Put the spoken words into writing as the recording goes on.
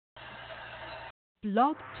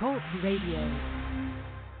Blog Talk Radio.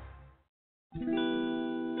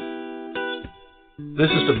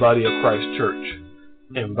 This is the Body of Christ Church,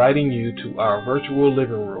 inviting you to our virtual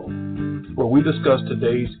living room, where we discuss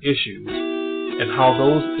today's issues and how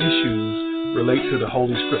those issues relate to the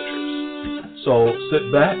Holy Scriptures. So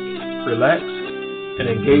sit back, relax, and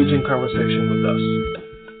engage in conversation with us.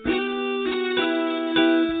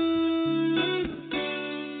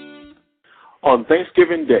 On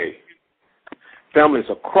Thanksgiving Day, families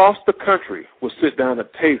across the country will sit down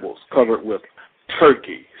at tables covered with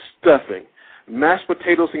turkey, stuffing, mashed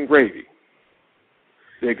potatoes, and gravy.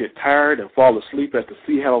 They get tired and fall asleep as the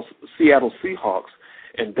Seattle Seahawks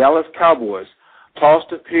and Dallas Cowboys toss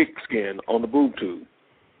the pigskin on the boob tube.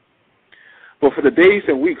 But for the days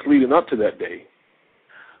and weeks leading up to that day,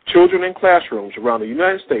 children in classrooms around the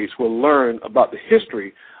United States will learn about the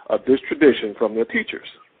history of this tradition from their teachers.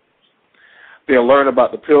 They'll learn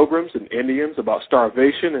about the Pilgrims and Indians, about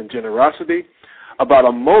starvation and generosity, about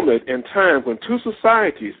a moment in time when two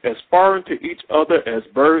societies as foreign to each other as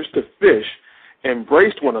birds to fish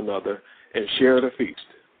embraced one another and shared a feast.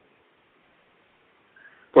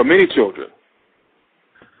 For many children,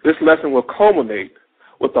 this lesson will culminate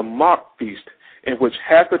with a mock feast in which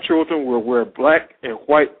half the children will wear black and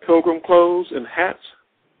white pilgrim clothes and hats,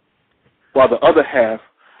 while the other half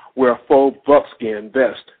wear faux buckskin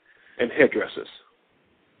vest and headdresses.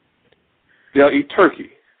 They'll eat turkey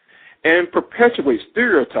and perpetuate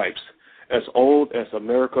stereotypes as old as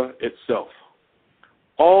America itself,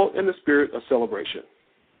 all in the spirit of celebration.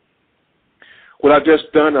 What I've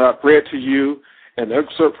just done, I've read to you an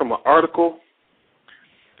excerpt from an article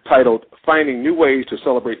titled Finding New Ways to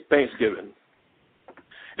Celebrate Thanksgiving.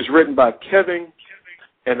 It's written by Kevin,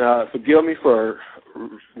 and forgive me for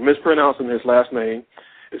mispronouncing his last name.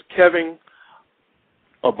 It's Kevin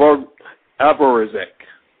Aborizek.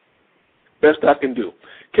 Best I can do.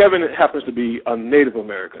 Kevin happens to be a Native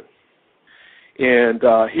American, and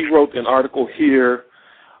he wrote an article here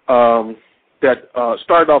that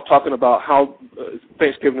started off talking about how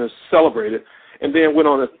Thanksgiving is celebrated, and then went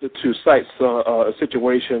on to cite a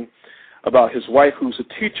situation about his wife, who's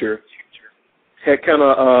a teacher, had kind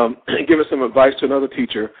of given some advice to another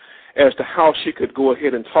teacher as to how she could go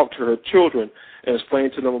ahead and talk to her children and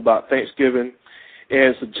explain to them about Thanksgiving,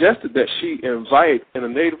 and suggested that she invite a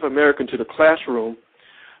Native American to the classroom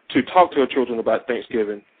to talk to her children about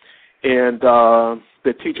Thanksgiving. And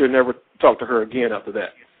the teacher never talked to her again after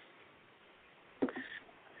that.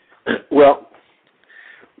 Well,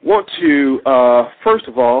 want to, first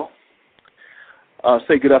of all,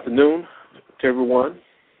 say good afternoon to everyone.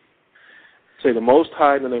 Say the Most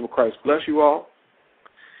High in the name of Christ bless you all.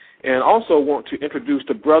 And also want to introduce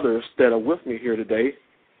the brothers that are with me here today.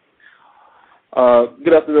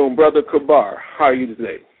 Good afternoon, Brother Kabar. How are you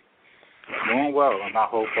today? Doing well, and I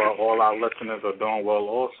hope all our listeners are doing well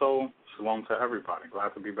also. Shalom to everybody.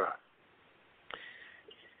 Glad to be back.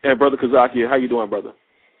 And Brother Kazaki, how you doing, brother?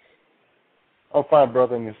 I'm fine,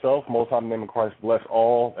 brother, and yourself. Most High in the name of Christ bless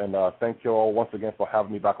all, and thank you all once again for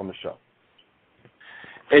having me back on the show.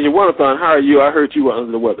 And Jonathan, how are you? I heard you were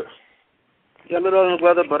under the weather. Yeah, a little under the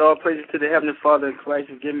weather, but all praises to the Heavenly Father in Christ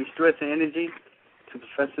who gave me strength and energy to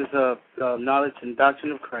profess His knowledge and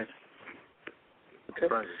doctrine of Christ. Okay.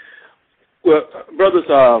 Right. Well, brothers,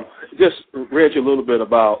 just read you a little bit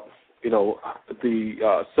about,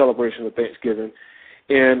 the celebration of Thanksgiving.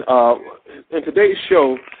 And in today's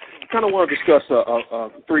show, I kind of want to discuss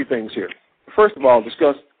three things here. First of all,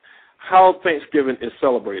 discuss how Thanksgiving is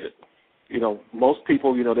celebrated. Most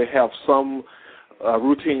people, they have some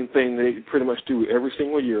routine thing they pretty much do every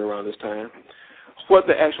single year around this time. What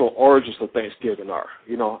the actual origins of Thanksgiving are.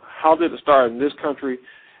 How did it start in this country?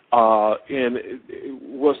 And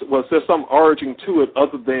was there some origin to it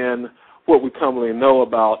other than what we commonly know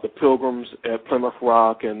about the Pilgrims at Plymouth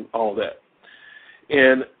Rock and all that?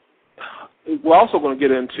 And we're also going to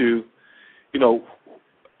get into,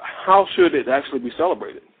 how should it actually be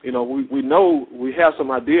celebrated? We know we have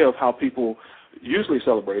some idea of how people usually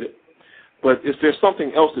celebrate it, but is there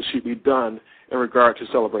something else that should be done in regard to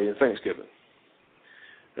celebrating Thanksgiving?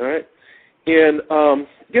 All right? And I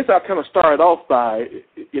guess I'll kind of start off by,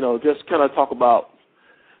 just kind of talk about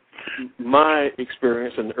my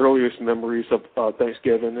experience and earliest memories of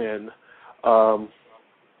Thanksgiving, and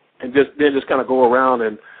just kind of go around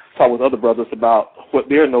and talk with other brothers about what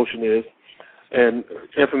their notion is and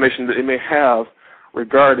information that they may have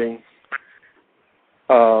regarding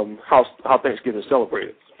how Thanksgiving is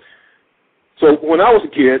celebrated. So when I was a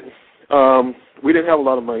kid, we didn't have a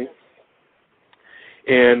lot of money.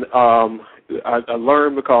 And I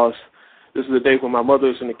learned because this is a day when my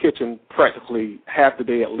mother's in the kitchen practically half the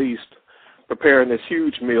day at least preparing this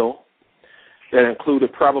huge meal that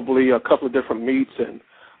included probably a couple of different meats and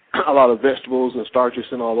a lot of vegetables and starches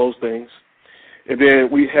and all those things. And then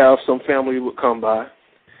we have some family who would come by.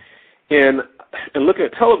 And looking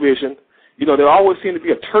at television, there always seemed to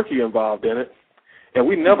be a turkey involved in it, and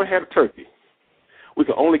we never had a turkey. We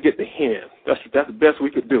could only get the hen. That's the best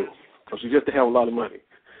we could do because we just didn't have a lot of money.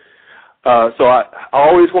 So I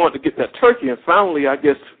always wanted to get that turkey, and finally, I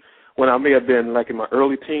guess, when I may have been like in my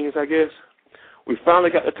early teens, I guess, we finally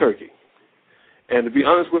got the turkey. And to be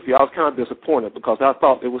honest with you, I was kind of disappointed because I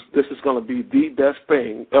thought this is going to be the best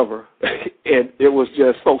thing ever, and it was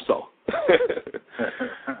just so-so.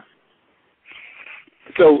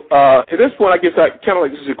 So at this point, I guess I kind of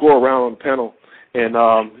like just go around on the panel and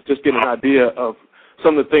just get an idea of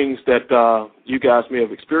some of the things that you guys may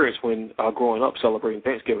have experienced when growing up celebrating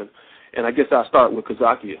Thanksgiving. And I guess I'll start with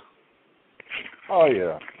Kazakia. Oh,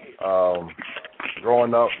 yeah.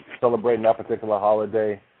 Growing up, celebrating that particular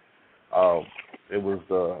holiday, it was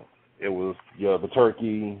the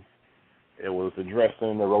turkey, it was the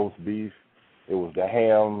dressing, the roast beef, it was the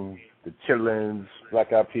ham, the chitlins,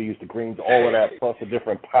 black-eyed peas, the greens, all of that, plus the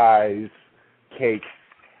different pies, cakes,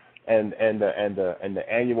 and the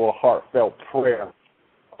annual heartfelt prayer,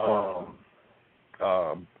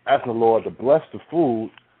 asking the Lord to bless the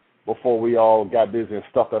food before we all got busy and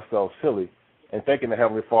stuffed ourselves silly, and thanking the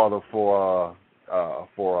Heavenly Father for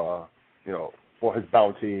His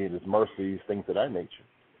bounty and His mercies, things of that nature.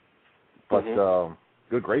 But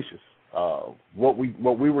good gracious, what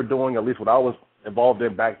we were doing, at least what I was involved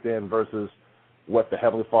in back then, versus what the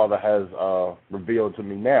Heavenly Father has revealed to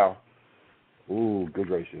me now. Ooh, good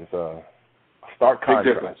gracious, stark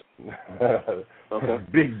contrast. Big difference. Okay.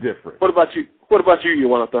 Big difference. What about you,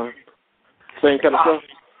 Jonathan? Same kind of stuff?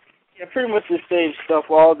 Yeah, pretty much the same stuff.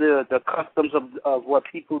 All the customs of what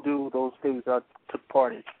people do, those things took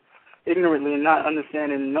part in. Ignorantly and not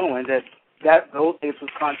understanding and knowing that those things was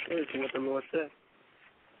contrary to what the Lord said.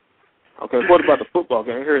 Okay, what about the football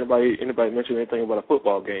game? I heard anybody mention anything about a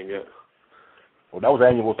football game yet? Well, that was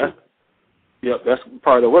annual too. Yep, that's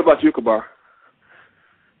part of it. What about you, Kabar?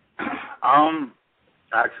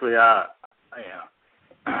 Actually, I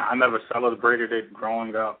never celebrated it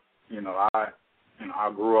growing up. I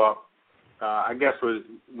grew up. I guess what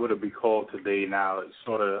would it be called today now? It's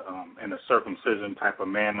sort of in a circumcision type of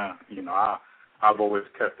manner. I've always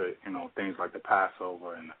kept it. Things like the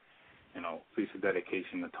Passover and Feast of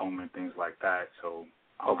Dedication, Atonement, things like that. So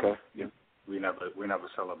okay, we never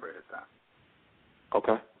celebrated that.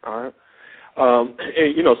 Okay, all right.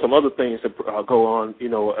 And some other things that go on.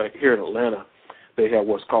 Here in Atlanta, they have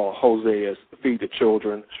what's called Hosea's Feed the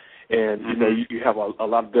Children. And, you have a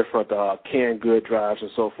lot of different canned good drives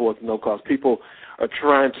and so forth, because people are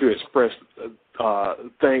trying to express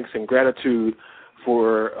thanks and gratitude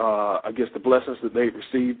for, I guess, the blessings that they've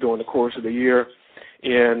received during the course of the year.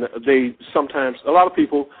 And they sometimes, a lot of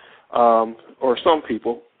people, or some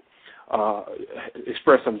people,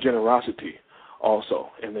 express some generosity also,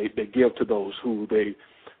 and they give to those who they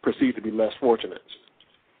perceive to be less fortunate.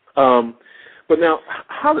 But now,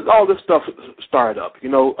 how did all this stuff start up?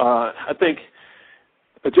 I think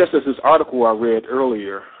just as this article I read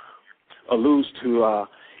earlier alludes to,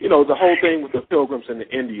 the whole thing with the Pilgrims and the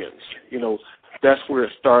Indians. That's where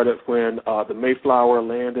it started when the Mayflower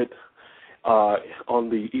landed on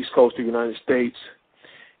the east coast of the United States.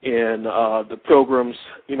 And the Pilgrims,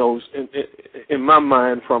 in my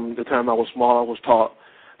mind, from the time I was small, I was taught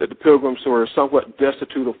that the Pilgrims were somewhat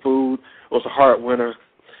destitute of food. It was a hard winter.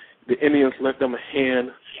 The Indians lent them a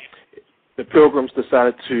hand. The Pilgrims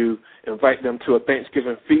decided to invite them to a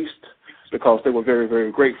Thanksgiving feast because they were very,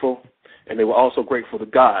 very grateful, and they were also grateful to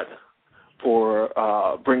God for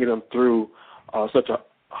bringing them through such a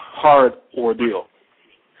hard ordeal.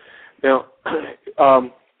 Now,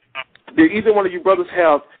 did either one of you brothers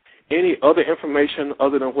have any other information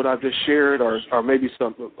other than what I've just shared, or maybe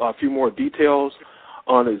a few more details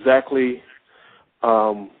on exactly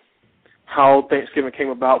how Thanksgiving came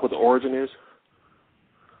about, what the origin is?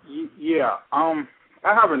 Yeah, I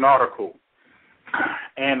have an article,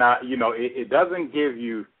 and it doesn't give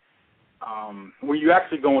you when you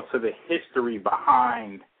actually go into the history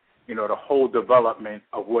behind the whole development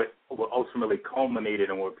of what ultimately culminated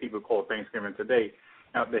in what people call Thanksgiving today.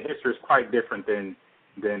 Now, the history is quite different than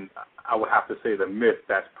I would have to say the myth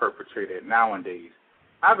that's perpetrated nowadays.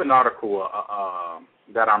 I have an article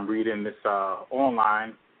that I'm reading. This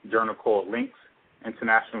online journal called Links,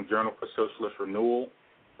 International Journal for Socialist Renewal.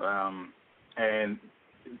 And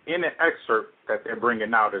in an excerpt that they're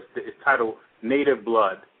bringing out, it's titled Native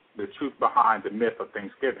Blood, the Truth Behind the Myth of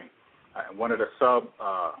Thanksgiving. One of the sub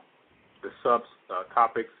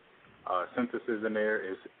topics sentences in there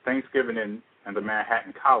is Thanksgiving in the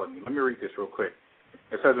Manhattan colony. Let me read this real quick.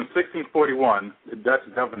 It says, in 1641, the Dutch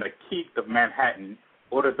governor Keith of Manhattan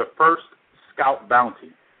ordered the first scalp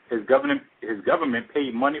bounty. His government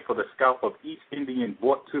paid money for the scalp of each Indian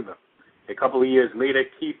brought to them. A couple of years later,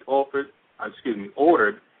 Keith ordered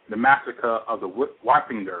the massacre of the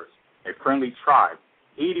Wappingers, a friendly tribe.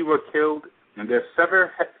 80 were killed, and their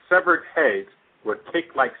severed heads were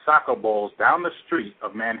kicked like soccer balls down the street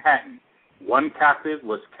of Manhattan. One captive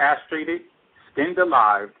was castrated, skinned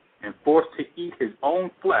alive, and forced to eat his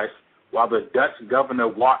own flesh while the Dutch governor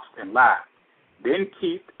watched and laughed. Then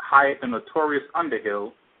Keith hired the notorious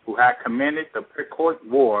Underhill, who had commanded the Pequot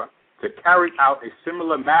War, to carry out a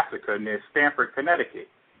similar massacre near Stamford, Connecticut.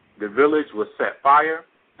 The village was set fire,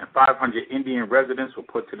 and 500 Indian residents were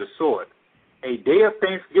put to the sword. A day of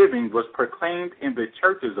Thanksgiving was proclaimed in the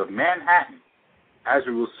churches of Manhattan. As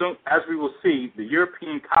we will see, the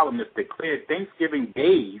European colonists declared Thanksgiving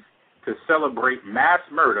days to celebrate mass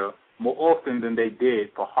murder more often than they did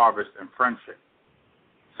for harvest and friendship.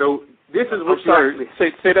 So this is what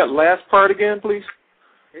say that last part again, please.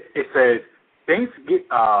 It says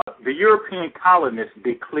the European colonists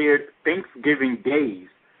declared Thanksgiving days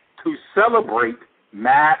to celebrate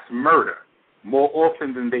mass murder more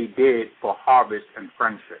often than they did for harvest and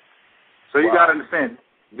friendship. So you got to understand,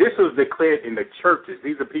 this was declared in the churches.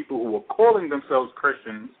 These are people who were calling themselves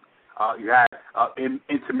Christians. You had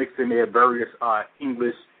intermixed in there various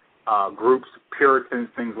English groups, Puritans,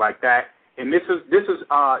 things like that. And this is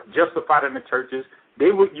justified in the churches.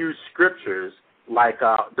 They would use scriptures like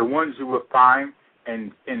the ones you would find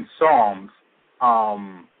in Psalms.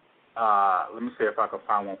 Let me see if I can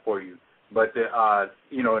find one for you. But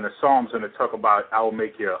in the Psalms, when they talk about, I will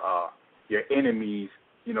make your enemies,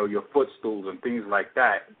 your footstools and things like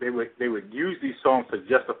that, they would use these songs to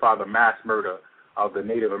justify the mass murder of the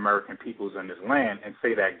Native American peoples in this land and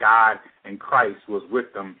say that God and Christ was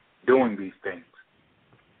with them doing these things.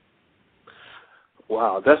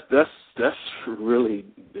 Wow, that's really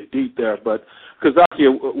deep there. But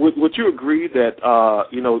Kazakia, would you agree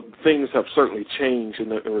that things have certainly changed in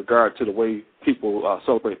regard to the way people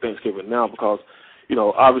celebrate Thanksgiving now? Because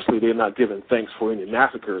obviously they're not giving thanks for any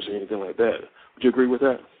massacres or anything like that. Would you agree with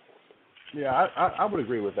that? Yeah, I would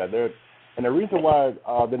agree with that. And the reason why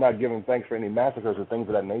they're not giving thanks for any massacres or things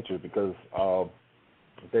of that nature is because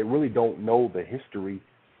they really don't know the history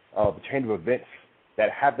of the chain of events that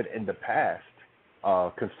happened in the past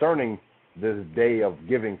concerning this day of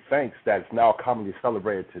giving thanks that's now commonly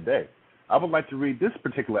celebrated today. I would like to read this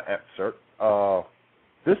particular excerpt.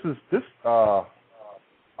 This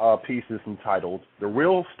piece is entitled "The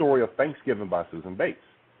Real Story of Thanksgiving" by Susan Bates.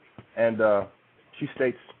 And she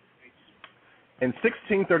states, in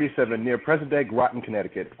 1637, near present-day Groton,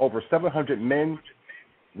 Connecticut, over 700 men,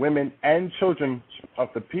 women, and children of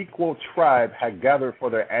the Pequot tribe had gathered for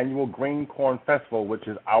their annual Green Corn Festival, which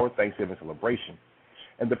is our Thanksgiving celebration.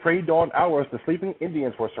 In the pre-dawn hours, the sleeping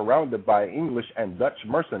Indians were surrounded by English and Dutch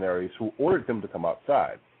mercenaries who ordered them to come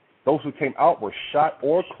outside. Those who came out were shot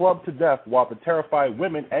or clubbed to death, while the terrified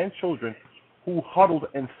women and children who huddled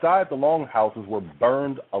inside the longhouses were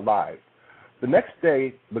burned alive. The next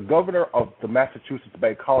day, the governor of the Massachusetts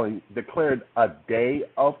Bay Colony declared a day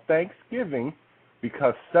of Thanksgiving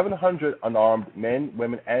because 700 unarmed men,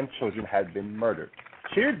 women, and children had been murdered.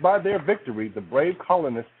 Cheered by their victory, the brave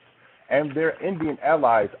colonists and their Indian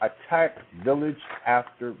allies attacked village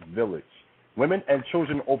after village. Women and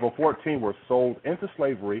children over 14 were sold into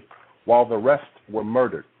slavery, while the rest were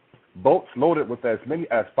murdered. Boats loaded with as many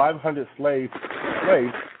as 500 slaves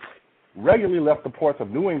regularly left the ports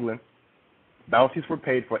of New England. Bounties were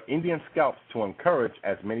paid for Indian scalps to encourage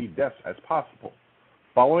as many deaths as possible.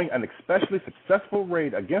 Following an especially successful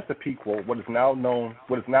raid against the Pequot, what is now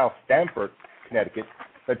Stamford, Connecticut,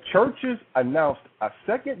 the churches announced a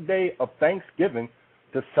second day of Thanksgiving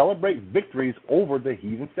to celebrate victories over the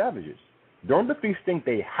heathen savages. During the feasting,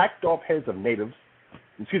 the hacked-off heads of natives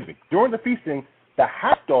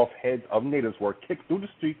were kicked through the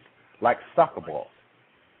streets like soccer balls.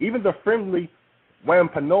 Even the friendly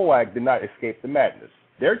Wampanoag did not escape the madness.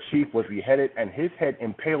 Their chief was beheaded and his head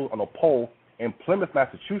impaled on a pole in Plymouth,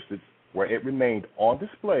 Massachusetts, where it remained on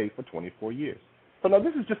display for 24 years. So now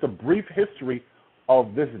this is just a brief history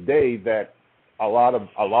of this day that a lot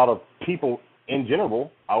of people in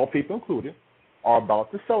general, our people included, are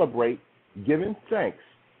about to celebrate, giving thanks.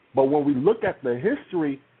 But when we look at the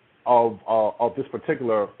history of this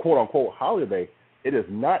particular quote-unquote holiday, it is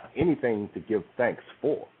not anything to give thanks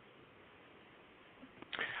for.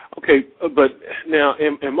 Okay, but now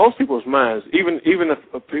in most people's minds, even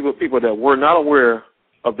if people that were not aware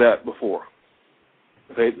of that before,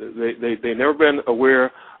 They never been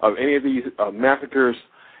aware of any of these massacres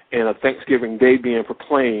and a Thanksgiving Day being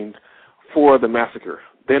proclaimed for the massacre.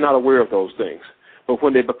 They're not aware of those things. But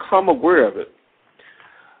when they become aware of it,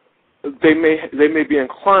 they may be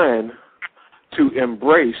inclined to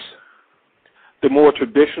embrace the more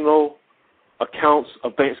traditional accounts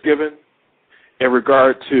of Thanksgiving in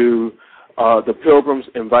regard to the Pilgrims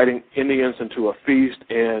inviting Indians into a feast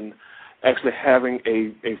and actually having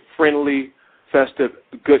a friendly, festive,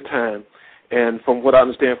 good time. And from what I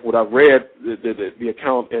understand, from what I've read, the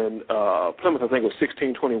account in Plymouth, I think it was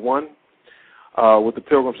 1621, with the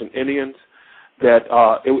Pilgrims and Indians, that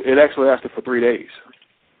it actually lasted for 3 days,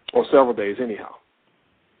 or several days anyhow.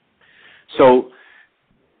 So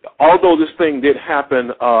although this thing did happen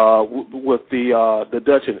with the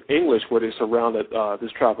Dutch and English, where they surrounded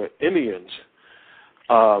this tribe of Indians,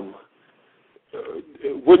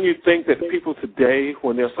 wouldn't you think that people today,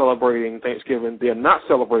 when they're celebrating Thanksgiving, they're not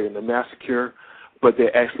celebrating the massacre, but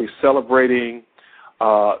they're actually celebrating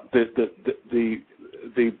the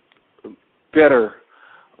better,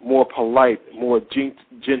 more polite, more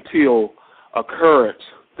genteel occurrence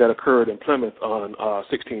that occurred in Plymouth on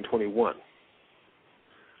 1621?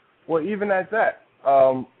 Well, even at that,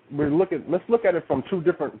 let's look at it from two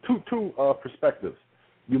perspectives.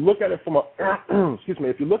 You look at it from a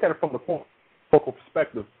if you look at it from the focal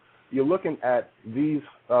perspective, you're looking at these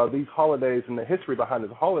holidays and the history behind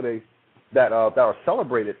these holidays that are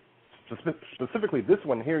celebrated, specifically this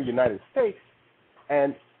one here in the United States.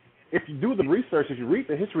 And if you do the research, if you read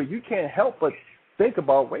the history, you can't help but think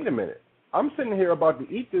about, wait a minute, I'm sitting here about to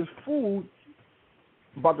eat this food,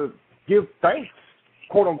 about to give thanks,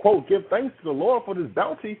 quote unquote, give thanks to the Lord for this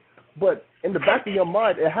bounty, but in the back of your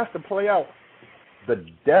mind, it has to play out the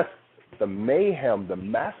death, the mayhem, the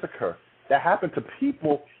massacre that happened to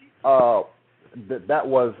people that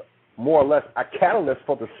was more or less a catalyst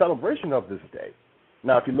for the celebration of this day.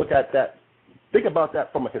 Now, if you look at that, think about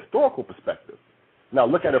that from a historical perspective. Now,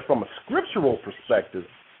 look at it from a scriptural perspective.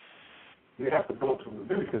 You have to go to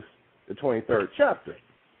Leviticus, the 23rd chapter.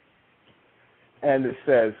 And it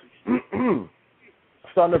says,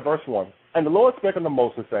 starting at verse 1, "And the Lord spake unto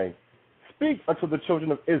Moses, saying, Speak unto the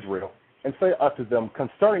children of Israel, and say unto them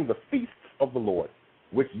concerning the feasts of the Lord,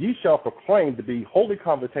 which ye shall proclaim to be holy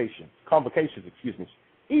convocations,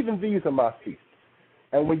 even these are my feasts."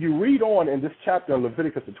 And when you read on in this chapter in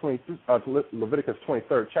Leviticus, Leviticus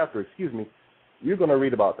 23rd chapter, you're going to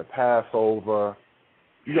read about the Passover.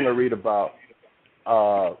 You're going to read about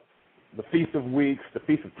the Feast of Weeks, the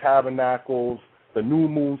Feast of Tabernacles, the New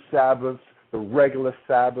Moon Sabbaths, the regular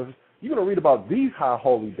Sabbaths. You're going to read about these high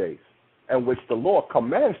holy days in which the Lord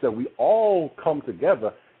commands that we all come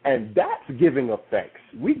together, and that's giving of thanks.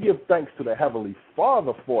 We give thanks to the Heavenly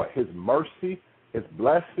Father for His mercy, His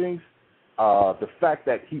blessings, the fact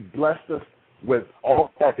that He blessed us with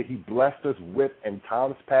all that He blessed us with in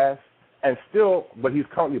times past, and still, but He's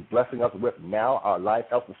currently blessing us with now, our life,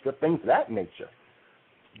 health, and strength, things of that nature.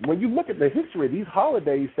 When you look at the history of these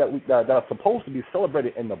holidays that are supposed to be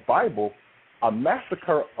celebrated in the Bible, a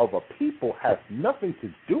massacre of a people has nothing to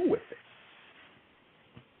do with it.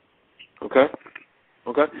 Okay.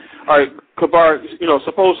 All right, Kabar,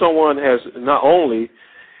 suppose someone has not only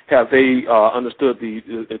have they understood the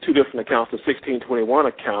two different accounts, the 1621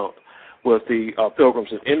 account with the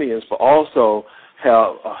Pilgrims and Indians, but also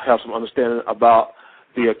have some understanding about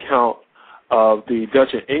the account of the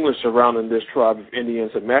Dutch and English surrounding this tribe of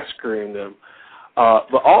Indians and massacring them,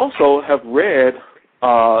 but also have read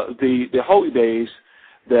the holy days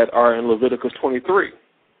that are in Leviticus 23.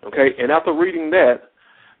 Okay, and after reading that,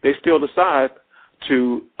 they still decide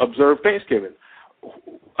to observe Thanksgiving.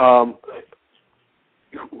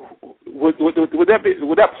 Would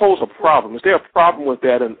that pose a problem? Is there a problem with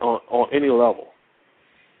that on any level?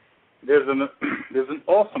 There's an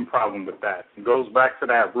awesome problem with that. It goes back to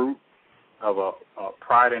that root of a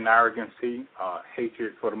pride and arrogancy,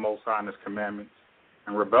 hatred for the Most High and His commandments,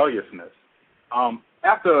 and rebelliousness.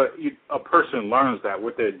 After a person learns that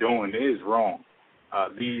what they're doing is wrong,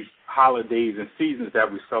 these holidays and seasons that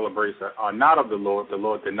we celebrate are not of the Lord. The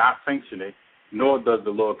Lord did not sanction it, nor does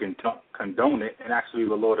the Lord condone it, and actually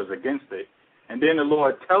the Lord is against it. And then the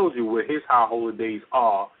Lord tells you what His high holy days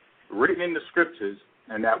are, written in the Scriptures,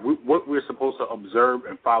 and that what we're supposed to observe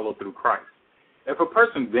and follow through Christ. If a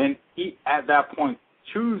person then, at that point,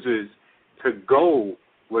 chooses to go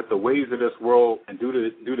with the ways of this world and do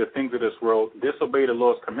the things of this world, disobey the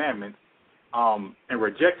Lord's commandments, and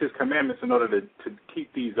reject His commandments in order to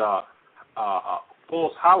keep these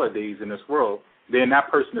false holidays in this world, then that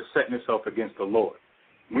person is setting himself against the Lord.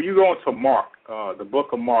 When you go into Mark, the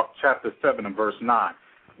book of Mark, chapter 7 and verse 9,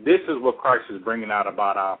 this is what Christ is bringing out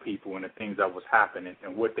about our people and the things that was happening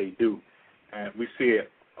and what they do. And we see it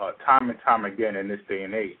time and time again in this day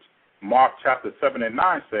and age. Mark chapter 7 and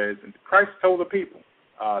 9 says, and Christ told the people,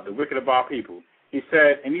 the wicked of our people, he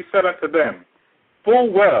said unto them,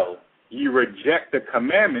 full well ye reject the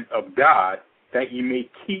commandment of God, that ye may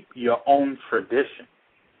keep your own tradition.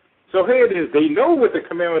 So here it is. They know what the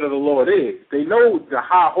commandment of the Lord is. They know the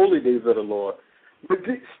high holy days of the Lord. But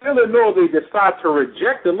still in all, they decide to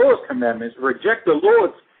reject the Lord's commandments, reject the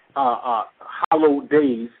Lord's hallowed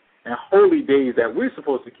days and holy days that we're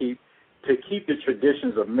supposed to keep the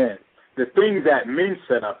traditions of men, the things that men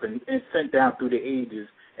set up and sent down through the ages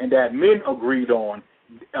and that men agreed on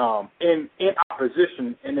in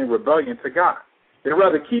opposition and in rebellion to God. They'd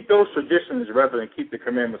rather keep those traditions rather than keep the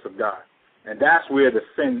commandments of God. And that's where the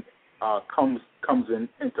sin comes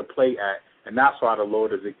into play at. And that's why the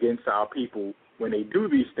Lord is against our people when they do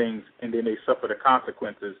these things and then they suffer the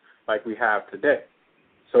consequences like we have today.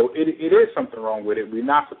 So it is something wrong with it. We're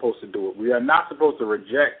not supposed to do it. We are not supposed to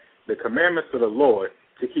reject the commandments of the Lord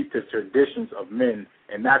to keep the traditions of men.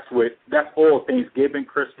 And that's all Thanksgiving,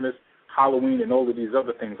 Christmas, Halloween, and all of these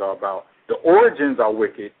other things are about. The origins are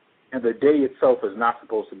wicked, and the day itself is not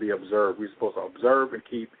supposed to be observed. We're supposed to observe and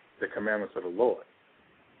keep the commandments of the Lord.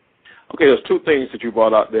 Okay, there's two things that you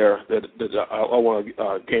brought out there that I want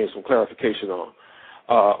to gain some clarification on.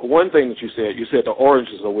 One thing that you said the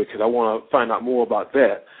origins are wicked. I want to find out more about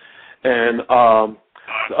that. And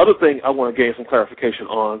the other thing I want to gain some clarification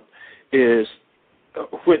on is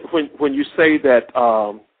when you say that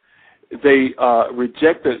they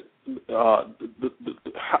rejected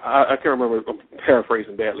I can't remember, I'm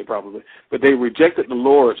paraphrasing badly probably, but they rejected the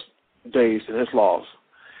Lord's days and his laws,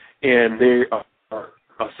 and they are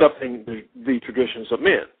accepting the traditions of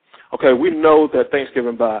men. Okay, we know that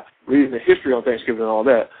Thanksgiving, by reading the history on Thanksgiving and all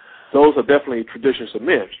that, those are definitely traditions of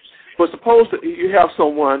men. But suppose that you have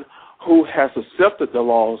someone who has accepted the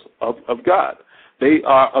laws of God. They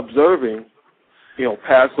are observing,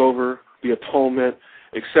 Passover, the atonement,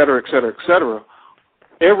 et cetera, et cetera, et cetera.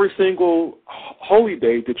 Every single holy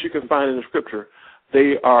day that you can find in the Scripture,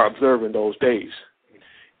 they are observing those days.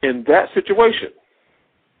 In that situation,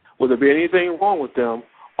 would there be anything wrong with them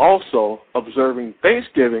also observing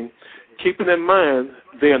Thanksgiving, keeping in mind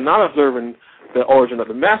they are not observing the origin of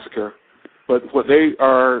the massacre, but what they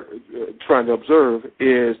are trying to observe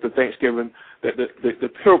is the Thanksgiving that the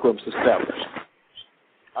pilgrims established?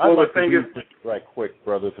 I'd like to do this right quick,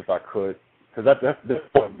 brothers, if I could, because that's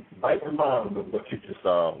right in line with what you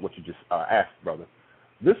just asked, brother.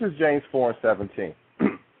 This is James 4:17,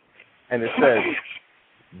 and it says,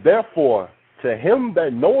 "Therefore, to him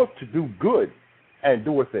that knoweth to do good and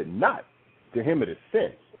doeth it not, to him it is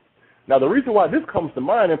sin." Now, the reason why this comes to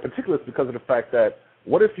mind in particular is because of the fact that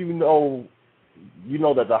what if you know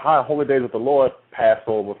that the high holy days of the Lord,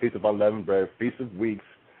 Passover, Feast of Unleavened Bread, Feast of Weeks,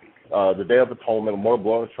 the Day of Atonement, Memorial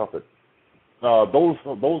Blow of the Trumpet,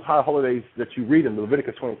 those high holidays that you read in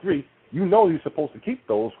Leviticus 23, you're supposed to keep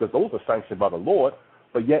those because those are sanctioned by the Lord,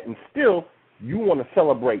 but yet and still you want to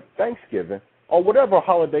celebrate Thanksgiving or whatever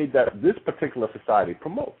holiday that this particular society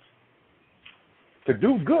promotes. To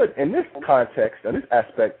do good in this context, in this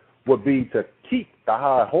aspect, would be to keep the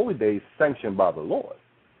high holy days sanctioned by the Lord.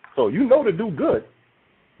 So to do good,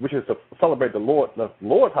 which is to celebrate the Lord's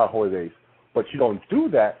high holy days, but you don't do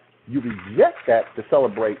that. You reject that to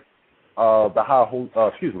celebrate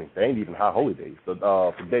they ain't even high holy days,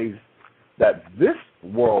 the days that this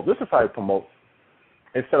society promotes.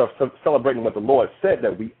 Instead of celebrating what the Lord said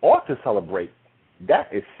that we ought to celebrate,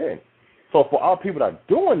 that is sin. So for our people that are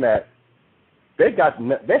doing that, they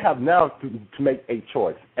have now to make a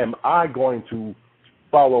choice. Am I going to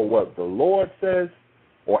follow what the Lord says,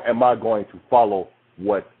 or am I going to follow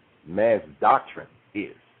what man's doctrine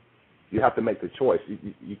is? You have to make the choice.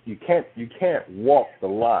 You can't walk the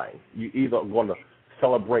line. You either going to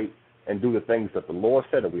celebrate and do the things that the Lord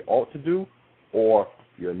said that we ought to do, or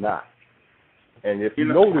you're not. And if you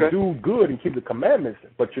know to do good and keep the commandments,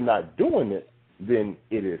 but you're not doing it, then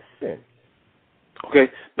it is sin.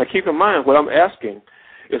 Okay. Now keep in mind what I'm asking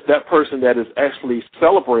is that person that is actually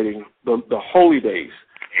celebrating the holy days,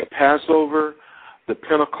 the Passover, the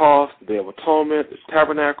Pentecost, the Day of Atonement, the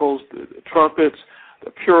Tabernacles, the trumpets,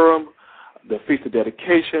 the Purim, the Feast of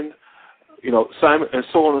Dedication, Simon, and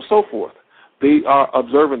so on and so forth. They are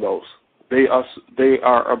observing those. They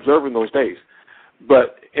are observing those days.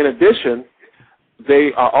 But in addition,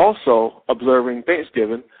 they are also observing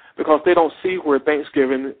Thanksgiving because they don't see where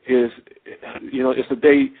Thanksgiving is. It's a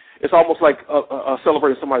day. It's almost like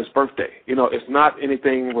celebrating somebody's birthday. It's not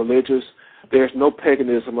anything religious. There's no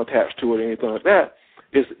paganism attached to it or anything like that.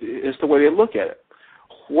 It's the way they look at it.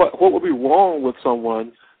 what would be wrong with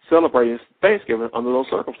someone celebrating Thanksgiving under those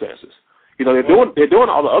circumstances? You know, they're doing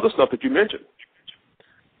all the other stuff that you mentioned.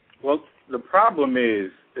 Well, the problem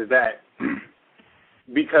is that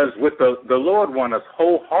because with the Lord wants us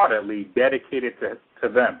wholeheartedly dedicated to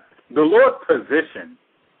them. The Lord's position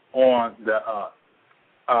on the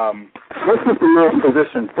what's the Lord's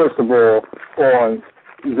position, first of all, on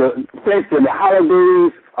the Thanksgiving, the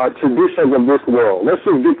holidays, traditions of this world? Let's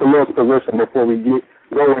just get the Lord's position before we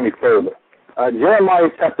go any further. Jeremiah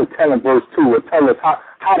chapter 10 and verse 2 will tell us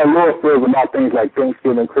how the Lord feels about things like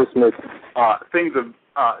Thanksgiving, Christmas,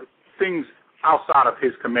 things outside of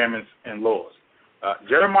his commandments and laws.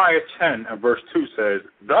 Jeremiah 10 and verse 2 says,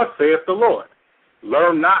 "Thus saith the Lord,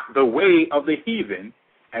 learn not the way of the heathen,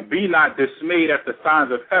 and be not dismayed at the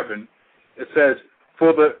signs of heaven." It says,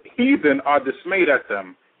 "For the heathen are dismayed at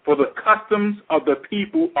them, for the customs of the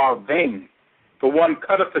people are vain. For one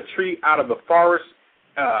cutteth a tree out of the forest,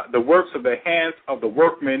 the works of the hands of the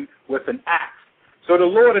workmen with an axe." So the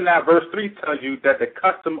Lord in that verse 3 tells you that the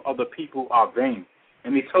custom of the people are vain.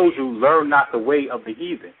 And he tells you, learn not the way of the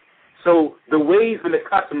heathen. So the ways and the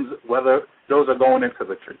customs, whether those are going into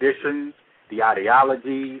the traditions, the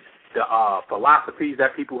ideologies, the philosophies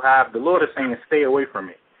that people have, the Lord is saying, stay away from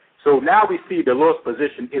it. So now we see the Lord's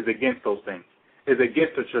position is against those things, is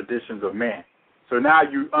against the traditions of man. So now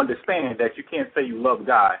you understand that you can't say you love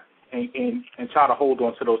God and try to hold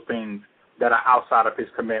on to those things that are outside of his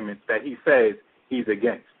commandments that he says he's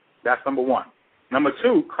against. That's number one. Number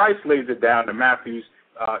two, Christ lays it down in Matthew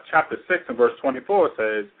chapter 6 and verse 24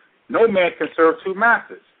 says, "No man can serve two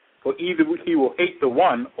masters, for either he will hate the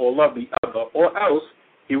one or love the other, or else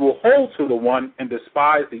he will hold to the one and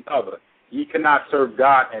despise the other. Ye cannot serve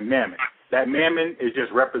God and mammon." That mammon is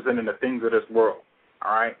just representing the things of this world.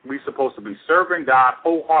 All right? We're supposed to be serving God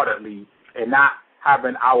wholeheartedly and not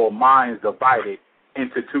having our minds divided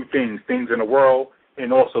into two things in the world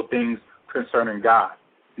and also things concerning God.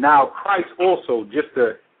 Now, Christ also, just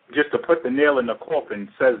to put the nail in the coffin,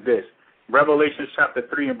 says this. Revelation chapter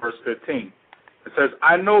 3 and verse 15. It says,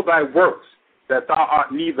 "I know thy works, that thou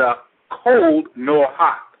art neither cold nor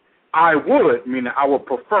hot. I would," meaning I would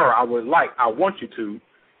prefer, I would like, I want you to,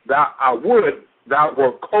 thou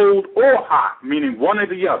were cold or hot, meaning one or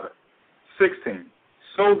the other. 16.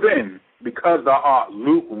 "So then, because thou art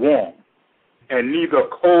lukewarm, and neither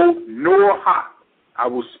cold nor hot, I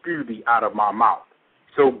will spew thee out of my mouth."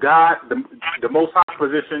 So God, the Most High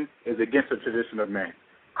position is against the tradition of man.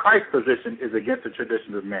 Christ's position is against the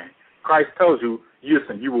tradition of man. Christ tells you,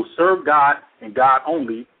 listen, you will serve God and God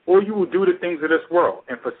only, or you will do the things of this world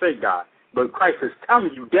and forsake God. But Christ is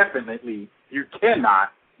telling you definitely you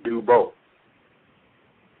cannot do both.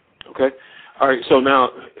 Okay. All right. So now,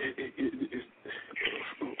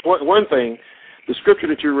 one thing, the scripture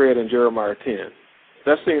that you read in Jeremiah 10,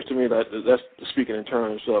 that seems to me that that's speaking in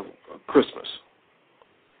terms of Christmas.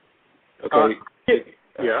 Okay.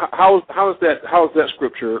 Yeah. How is that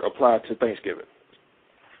scripture applied to Thanksgiving?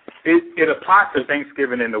 It applies to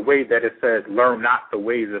Thanksgiving in the way that it says, "Learn not the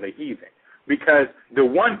ways of the heathen," because the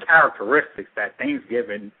one characteristics that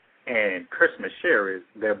Thanksgiving and Christmas share is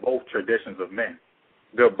they're both traditions of men.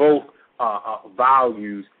 They're both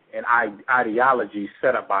values and ideologies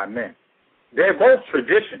set up by men. They're both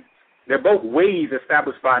traditions. They're both ways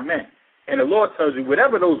established by men. And the Lord tells you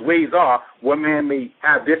whatever those ways are, one man may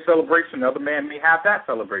have this celebration, the other man may have that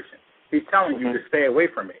celebration. He's telling you to stay away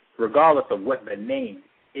from it, regardless of what the name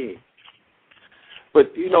is.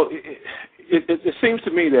 But, you know, it seems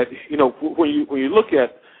to me that, you know, when you look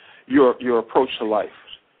at your approach to life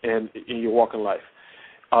and in your walk in life,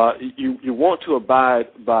 you want to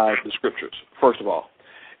abide by the scriptures, first of all.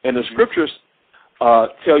 And the scriptures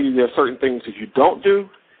tell you there are certain things that you don't do,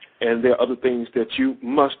 and there are other things that you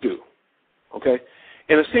must do. Okay?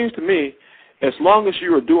 And it seems to me, as long as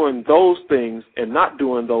you are doing those things and not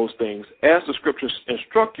doing those things as the scriptures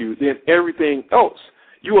instruct you, then everything else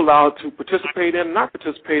you allow to participate in and not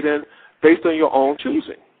participate in based on your own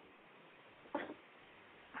choosing.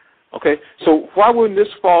 Okay? So why wouldn't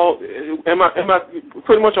this fall? Am I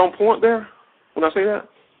pretty much on point there when I say that?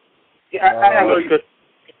 Yeah, I have a good.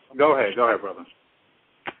 Go ahead, brother.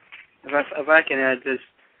 If I can add this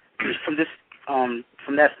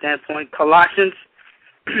from that standpoint, Colossians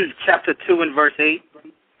chapter 2 and verse 8.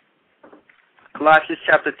 Colossians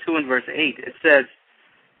chapter 2 and verse 8. It says,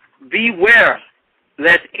 "Beware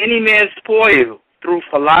lest any man spoil you through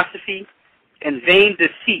philosophy and vain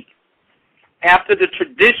deceit, after the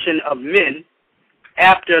tradition of men,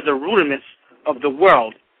 after the rudiments of the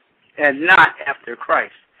world, and not after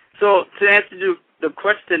Christ." So to answer the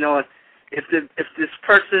question on if this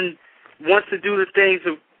person wants to do the things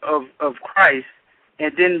of Christ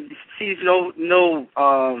and then sees no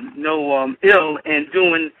ill in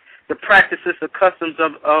doing the practices or customs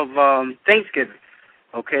of Thanksgiving.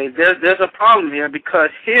 Okay, there's a problem here, because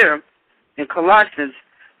here in Colossians,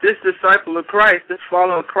 this disciple of Christ, this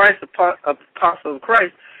follower of Christ, apostle of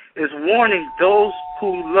Christ, is warning those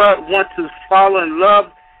who want to follow and love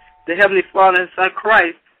the Heavenly Father and Son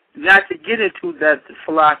Christ not to get into that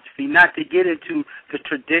philosophy, not to get into the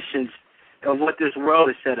traditions of what this world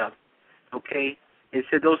is set up. Okay? It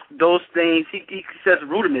said those things, he says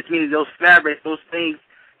rudiments, meaning those fabrics, those things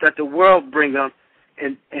that the world bring up,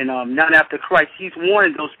 and not after Christ. He's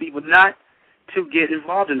warning those people not to get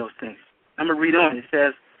involved in those things. I'm going to read on. It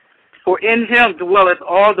says, "For in him dwelleth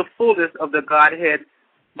all the fullness of the Godhead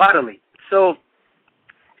bodily." So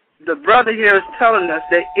the brother here is telling us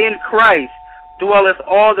that in Christ dwelleth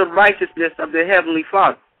all the righteousness of the Heavenly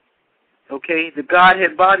Father. Okay, the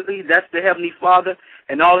Godhead bodily, that's the Heavenly Father,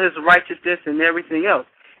 and all his righteousness and everything else.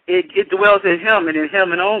 It dwells in him and in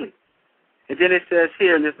him and only. And then it says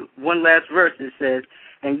here in this one last verse, it says,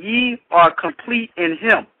 "And ye are complete in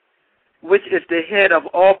him, which is the head of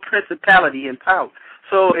all principality and power."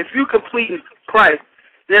 So if you complete in Christ,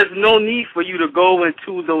 there's no need for you to go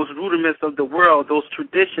into those rudiments of the world, those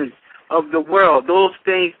traditions of the world, those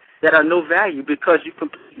things that are no value, because you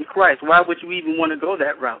complete in Christ. Why would you even want to go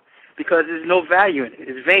that route? Because there's no value in it.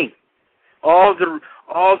 It's vain. All the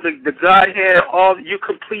Godhead, you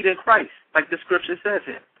complete in Christ, like the scripture says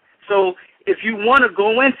here. So if you want to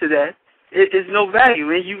go into that, it is no value,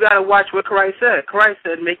 and you got to watch what Christ said. Christ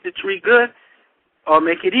said, "Make the tree good or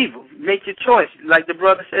make it evil. Make your choice." Like the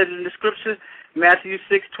brother said in the scripture, Matthew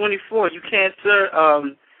 6:24. You can't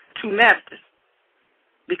serve two masters,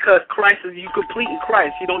 because Christ is, you complete in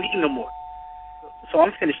Christ. You don't need no more. So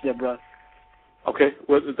I'm finished there, brother. Okay.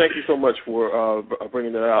 Well, thank you so much for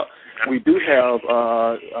bringing that out. We do have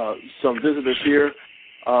some visitors here.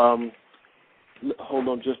 Hold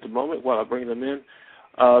on just a moment while I bring them in.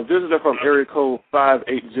 Visitor from area code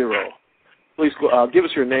 580. Please give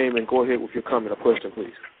us your name and go ahead with your comment or question,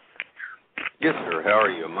 please. Yes, sir. How are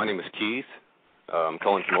you? My name is Keith. I'm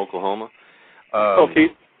calling from Oklahoma.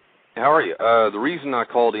 Keith. How are you? The reason I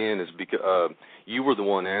called in is because you were the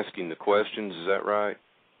one asking the questions. Is that right?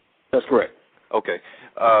 That's correct. Okay.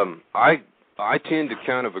 I tend to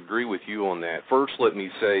kind of agree with you on that. First, let me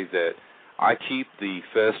say that I keep the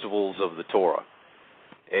festivals of the Torah.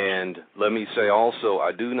 And let me say also,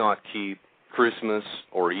 I do not keep Christmas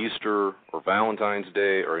or Easter or Valentine's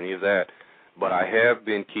Day or any of that, but I have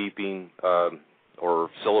been keeping or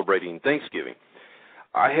celebrating Thanksgiving.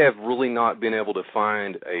 I have really not been able to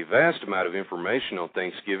find a vast amount of information on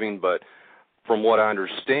Thanksgiving, but from what I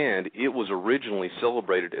understand, it was originally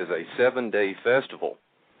celebrated as a 7-day festival.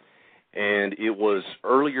 And it was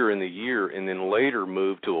earlier in the year and then later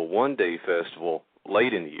moved to a 1-day festival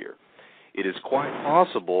late in the year. It is quite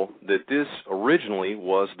possible that this originally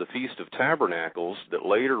was the Feast of Tabernacles that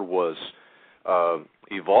later was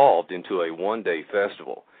evolved into a 1-day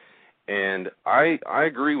festival. And I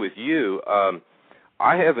agree with you.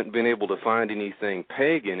 I haven't been able to find anything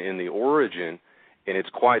pagan in the origin, and it's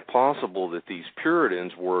quite possible that these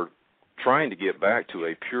Puritans were trying to get back to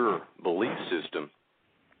a pure belief system,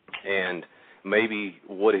 and maybe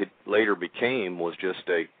what it later became was just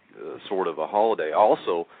a sort of a holiday.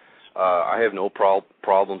 Also, I have no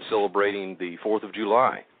problem celebrating the 4th of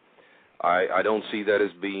July. I don't see that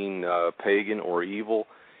as being pagan or evil.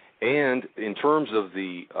 And in terms of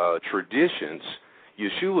the traditions,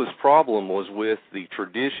 Yeshua's problem was with the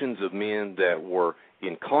traditions of men that were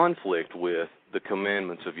in conflict with the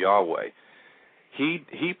commandments of Yahweh.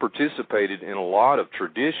 He participated in a lot of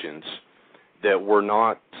traditions that were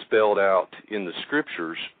not spelled out in the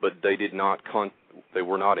scriptures, but they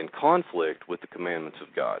were not in conflict with the commandments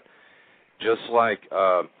of God. Just like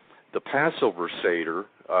the Passover Seder,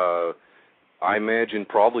 I imagine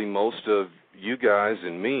probably most of you guys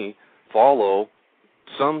and me follow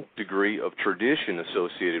some degree of tradition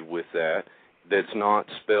associated with that that's not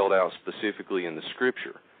spelled out specifically in the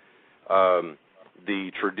Scripture.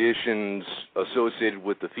 The traditions associated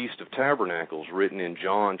with the Feast of Tabernacles, written in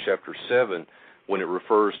John chapter 7, when it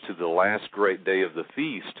refers to the last great day of the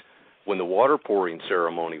feast, when the water pouring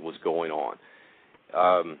ceremony was going on.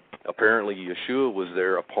 Apparently Yeshua was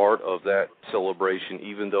there, a part of that celebration,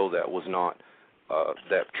 even though that was not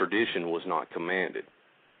that tradition was not commanded.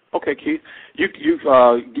 Okay, Keith, you've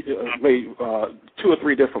made 2 or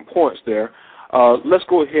 3 different points there. Let's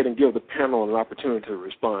go ahead and give the panel an opportunity to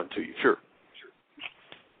respond to you. Sure.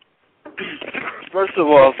 First of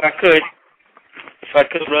all, if I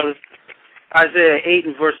could, brothers, Isaiah 8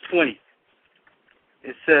 and verse 20.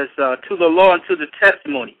 It says, "To the law and to the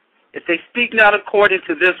testimony, If they speak not according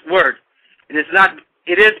to this word, it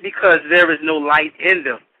is because there is no light in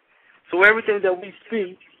them. So everything that we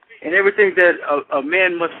speak and everything that a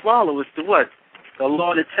man must follow is the what? The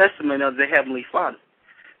law and the testament of the Heavenly Father.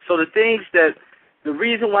 So the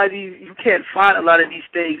reason why you can't find a lot of these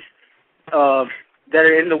things that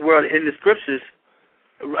are in the world, in the scriptures,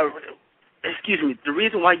 the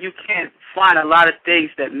reason why you can't find a lot of things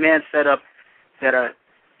that man set up that are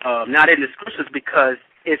not in the scriptures because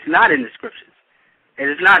it's not in the scriptures. It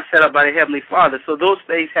is not set up by the Heavenly Father, so those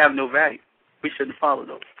things have no value. We shouldn't follow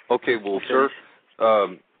those. Okay, well, sir,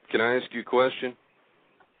 can I ask you a question?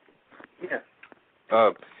 Yeah.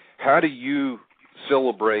 How do you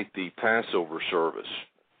celebrate the Passover service?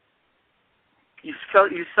 You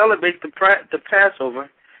celebrate the Passover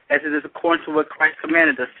as it is according to what Christ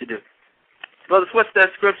commanded us to do. Brothers, what's that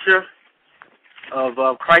scripture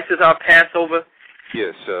of Christ is our Passover?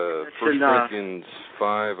 Yes, 1 Corinthians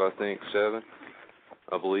 5, I think, 7,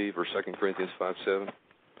 I believe, or 2 Corinthians 5, 7.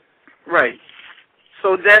 Right.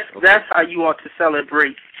 So that's how you ought to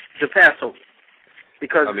celebrate the Passover,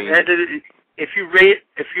 because if you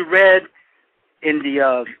read in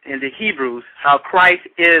the Hebrews how Christ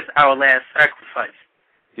is our last sacrifice.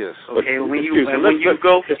 Yes. Okay.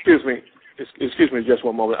 Excuse me, just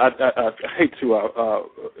one moment. I hate to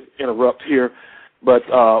interrupt here, but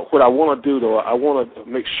what I want to do though, I want to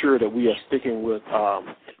make sure that we are sticking with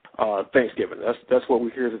Thanksgiving. That's what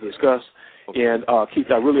we're here to discuss. Okay. And Keith,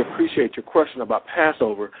 I really appreciate your question about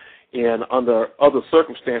Passover. And under other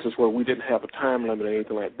circumstances where we didn't have a time limit or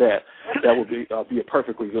anything like that, that would be a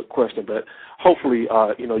perfectly good question. But hopefully,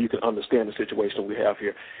 you can understand the situation we have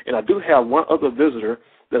here. And I do have one other visitor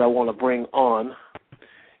that I want to bring on,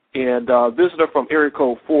 and visitor from area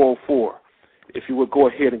code 404. If you would go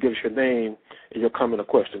ahead and give us your name and your comment or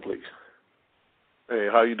question, please. Hey,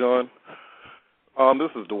 how you doing?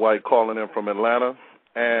 This is Dwight calling in from Atlanta.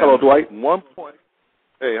 And hello, Dwight.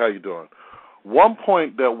 Hey, how you doing? One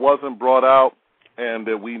point that wasn't brought out and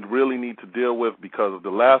that we really need to deal with, because the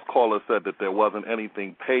last caller said that there wasn't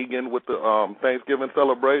anything pagan with the Thanksgiving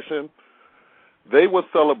celebration. They were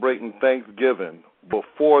celebrating Thanksgiving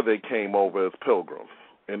before they came over as pilgrims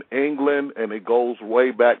in England, and it goes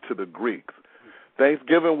way back to the Greeks.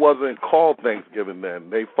 Thanksgiving wasn't called Thanksgiving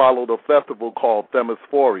then. They followed a festival called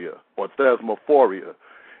Thesmophoria or Thesmophoria,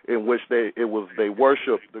 in which they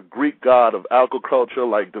worshiped the Greek god of agriculture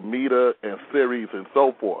like Demeter and Ceres and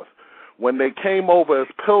so forth. When they came over as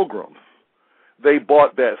pilgrims, they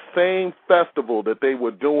brought that same festival that they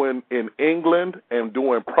were doing in England and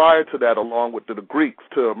doing prior to that along with the Greeks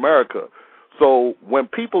to America. So when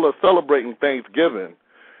people are celebrating Thanksgiving,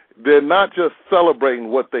 they're not just celebrating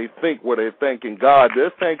what they think, where they're thanking God.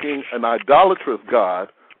 They're thanking an idolatrous God.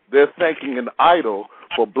 They're thanking an idol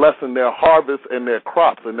for blessing their harvest and their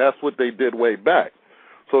crops, and that's what they did way back.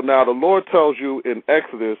 So now the Lord tells you in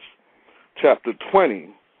Exodus chapter 20,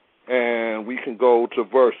 and we can go to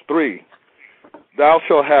verse 3, "Thou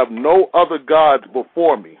shalt have no other gods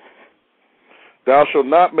before me. Thou shalt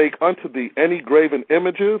not make unto thee any graven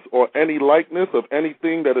images or any likeness of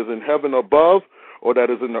anything that is in heaven above, or that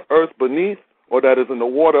is in the earth beneath, or that is in the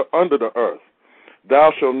water under the earth.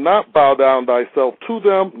 Thou shalt not bow down thyself to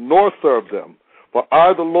them, nor serve them. For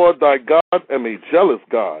I, the Lord thy God, am a jealous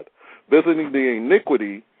God, visiting the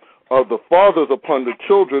iniquity of the fathers upon the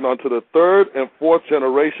children unto the third and fourth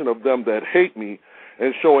generation of them that hate me,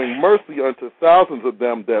 and showing mercy unto thousands of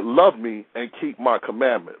them that love me and keep my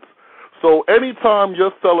commandments." So anytime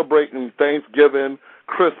you're celebrating Thanksgiving,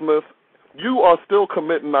 Christmas, you are still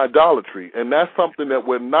committing idolatry, and that's something that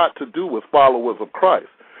we're not to do as followers of Christ.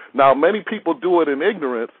 Now, many people do it in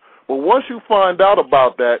ignorance, but once you find out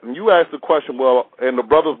about that, and you ask the question, well, and the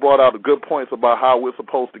brothers brought out the good points about how we're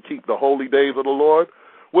supposed to keep the holy days of the Lord,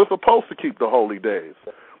 we're supposed to keep the holy days.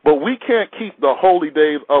 But we can't keep the holy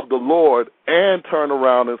days of the Lord and turn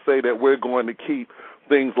around and say that we're going to keep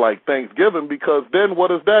things like Thanksgiving, because then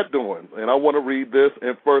what is that doing? And I want to read this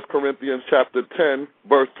in 1 Corinthians chapter 10,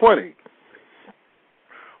 verse 20.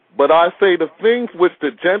 "But I say the things which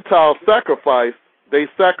the Gentiles sacrifice, they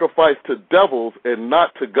sacrifice to devils and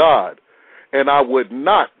not to God. And I would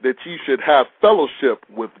not that ye should have fellowship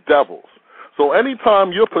with devils." So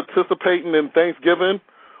anytime you're participating in Thanksgiving,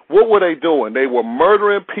 what were they doing? They were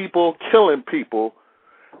murdering people, killing people,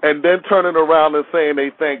 and then turning around and saying they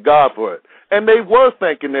thank God for it. And they were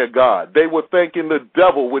thanking their God. They were thanking the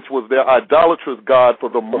devil, which was their idolatrous God, for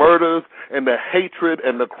the murders and the hatred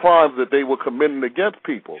and the crimes that they were committing against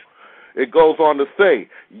people. It goes on to say,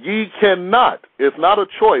 "Ye cannot," it's not a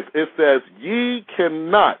choice, it says, "Ye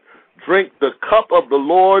cannot drink the cup of the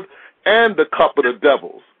Lord and the cup of the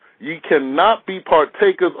devils." ye cannot be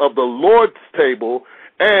partakers of the Lord's table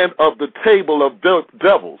and of the table of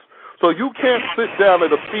devils. So you can't sit down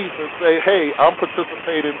at a feast and say, hey, I'm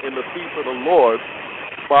participating in the feast of the Lord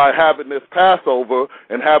by having this Passover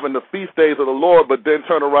and having the feast days of the Lord, but then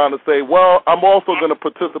turn around and say, well, I'm also going to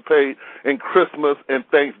participate in Christmas and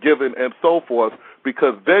Thanksgiving and so forth,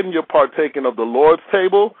 because then you're partaking of the Lord's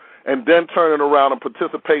table and then turning around and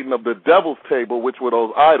participating of the devil's table, which were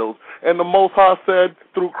those idols. And the Most High said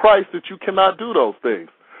through Christ that you cannot do those things.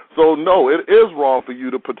 So, no, it is wrong for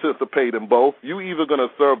you to participate in both. You either going to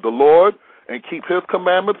serve the Lord and keep his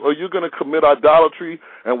commandments, or you're going to commit idolatry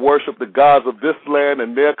and worship the gods of this land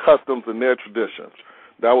and their customs and their traditions.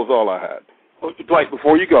 That was all I had. Dwight,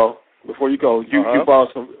 before you go, you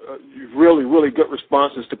brought some really, really good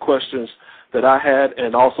responses to questions that I had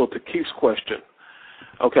and also to Keith's question.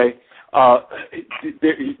 Okay,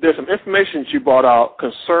 there's some information that you brought out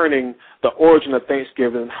concerning the origin of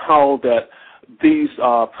Thanksgiving and how that these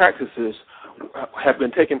practices have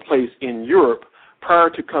been taking place in Europe prior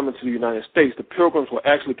to coming to the United States. The Pilgrims were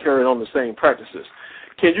actually carrying on the same practices.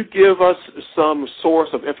 Can you give us some source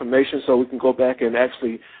of information so we can go back and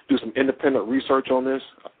actually do some independent research on this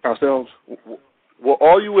ourselves? Well,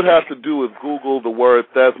 all you would have to do is Google the word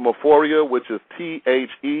Thesmophoria, which is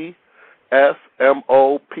Thesmophoria.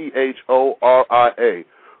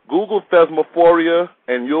 Google Thesmophoria,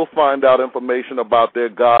 and you'll find out information about their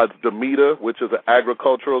gods, Demeter, which is an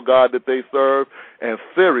agricultural god that they serve, and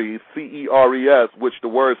Ceres, Ceres, which the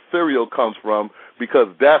word cereal comes from, because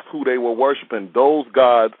that's who they were worshiping, those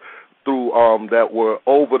gods through that were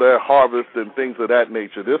over their harvest and things of that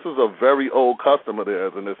nature. This is a very old custom of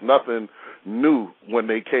theirs, and it's nothing new when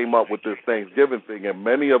they came up with this Thanksgiving thing, and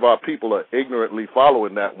many of our people are ignorantly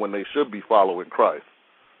following that when they should be following Christ.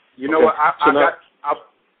 You know what?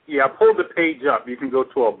 I pulled the page up. You can go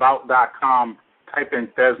to about.com, type in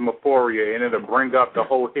Thesmophoria, and it'll bring up the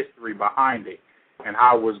whole history behind it and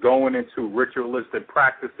how it was going into ritualistic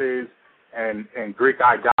practices and Greek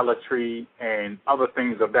idolatry and other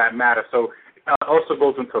things of that matter. So it also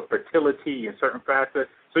goes into fertility and certain facets.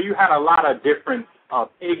 So you had a lot of different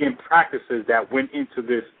pagan practices that went into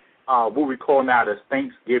this, what we call now this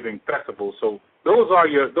Thanksgiving festival. So those are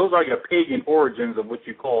your pagan origins of what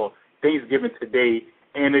you call Thanksgiving today.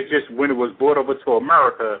 And it just, when it was brought over to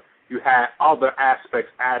America, you had other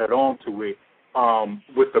aspects added on to it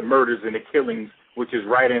with the murders and the killings, which is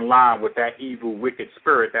right in line with that evil, wicked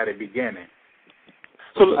spirit that it began in.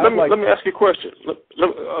 So let me ask you a question.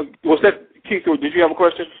 Was that, Keith, did you have a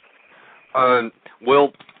question?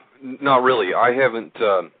 Well, not really. I haven't,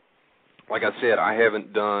 like I said, I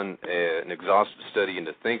haven't done an exhaustive study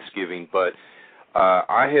into Thanksgiving, but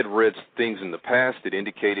I had read things in the past that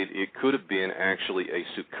indicated it could have been actually a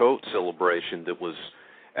Sukkot celebration that was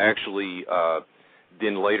actually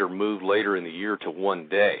then later moved later in the year to one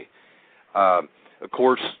day. Of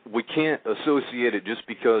course, we can't associate it just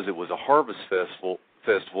because it was a harvest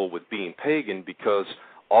festival with being pagan, because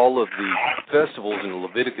all of the festivals in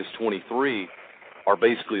Leviticus 23 are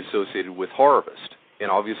basically associated with harvest,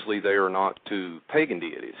 and obviously they are not to pagan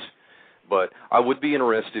deities. But I would be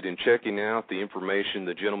interested in checking out the information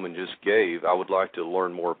the gentleman just gave. I would like to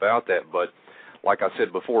learn more about that. But like I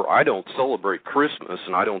said before, I don't celebrate Christmas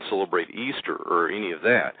and I don't celebrate Easter or any of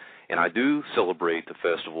that. And I do celebrate the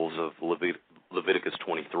festivals of Leviticus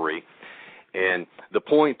 23. And the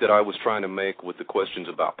point that I was trying to make with the questions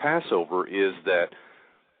about Passover is that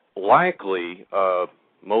likely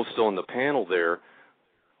most on the panel there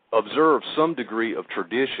observe some degree of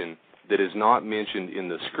tradition that is not mentioned in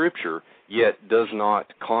the Scripture, yet does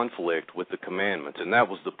not conflict with the commandments. And that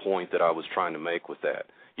was the point that I was trying to make with that.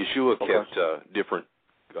 Yeshua kept different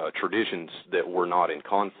traditions that were not in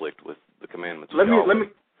conflict with the commandments. Let me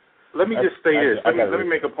just say this. Let me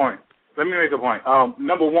make a point.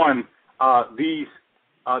 Number one, the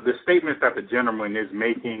statements that the gentleman is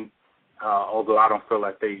making, although I don't feel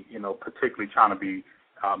like they, particularly trying to be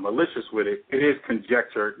malicious with it, it is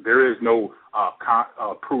conjecture. There is no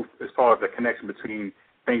proof as far as the connection between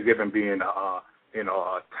Thanksgiving being a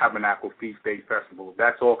tabernacle feast day festival.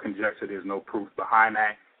 That's all conjecture. There's no proof behind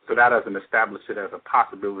that. So that doesn't establish it as a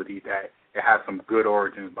possibility that it has some good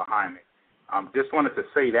origins behind it. Just wanted to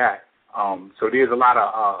say that. So there's a lot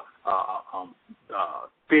of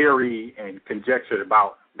theory and conjecture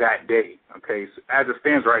about that day. Okay, so as it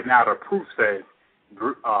stands right now, the proof says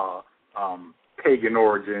pagan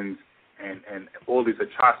origins and all these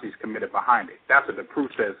atrocities committed behind it. That's what the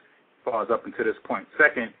proof says as far as up until this point.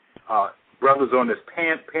 Second, brothers on this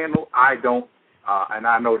panel, I don't, and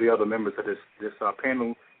I know the other members of this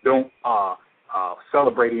panel don't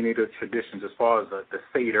celebrate any of the traditions as far as the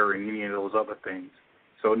Seder and any of those other things.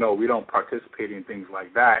 So, no, we don't participate in things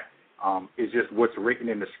like that. It's just what's written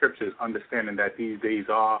in the scriptures, understanding that these days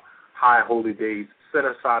are high holy days set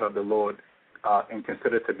aside of the Lord and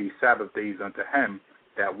considered to be Sabbath days unto him,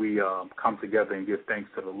 that we come together and give thanks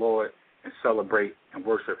to the Lord and celebrate and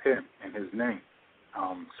worship him in his name.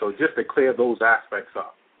 So just to clear those aspects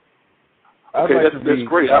up. Okay, that's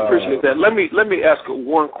great. I appreciate that. Let me ask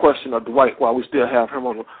one question of Dwight while we still have him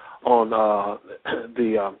on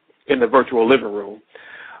in the virtual living room.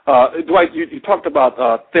 Dwight, you talked about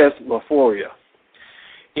thesmophoria,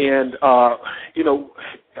 and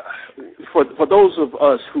for those of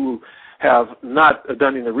us who have not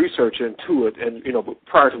done any research into it, and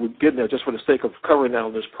prior to getting there, just for the sake of covering that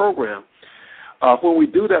on this program, when we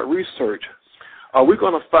do that research, are we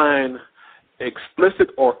going to find explicit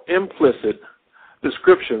or implicit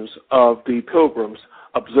descriptions of the pilgrims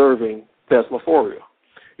observing thesmophoria?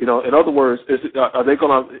 In other words,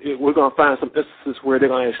 we're going to find some instances where they're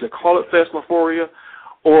going to actually call it thesmophoria,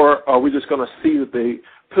 or are we just going to see that the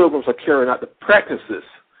pilgrims are carrying out the practices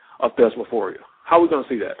of thesmophoria? How are we going to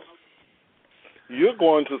see that? You're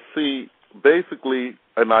going to see basically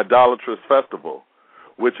an idolatrous festival,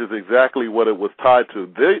 which is exactly what it was tied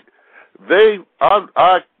to.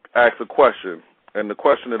 I asked a question, and the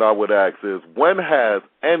question that I would ask is, when has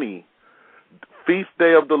any feast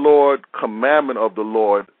day of the Lord, commandment of the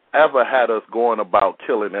Lord, ever had us going about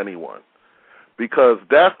killing anyone? Because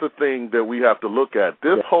that's the thing that we have to look at.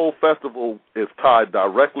 This whole festival is tied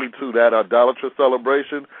directly to that idolatrous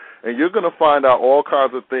celebration, and you're going to find out all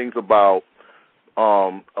kinds of things about.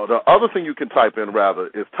 The other thing you can type in, rather,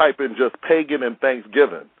 is type in just pagan and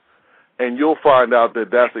Thanksgiving, and you'll find out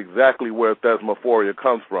that that's exactly where thesmophoria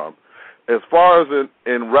comes from. As far as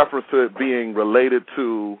in reference to it being related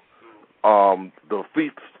to the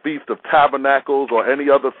Feast of Tabernacles or any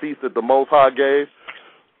other feast that the Most High gave,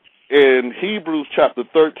 in Hebrews chapter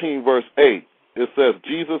 13, verse 8, it says,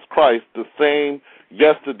 Jesus Christ the same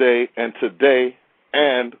yesterday and today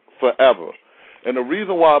and forever. And the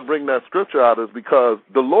reason why I bring that scripture out is because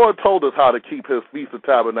the Lord told us how to keep his Feast of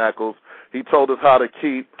Tabernacles. He told us how to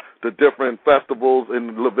keep the different festivals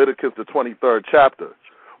in Leviticus, the 23rd chapter.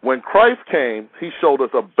 When Christ came, he showed us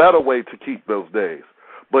a better way to keep those days.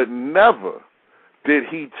 But never did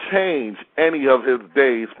he change any of his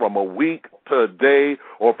days from a week to a day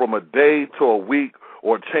or from a day to a week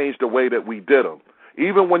or change the way that we did them.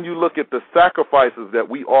 Even when you look at the sacrifices that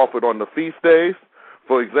we offered on the feast days,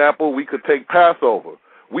 for example, we could take Passover.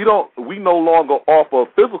 We no longer offer a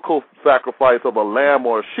physical sacrifice of a lamb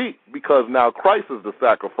or a sheep because now Christ is the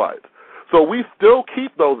sacrifice. So we still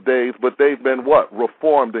keep those days, but they've been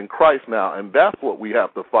reformed in Christ now, and that's what we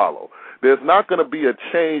have to follow. There's not going to be a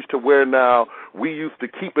change to where now we used to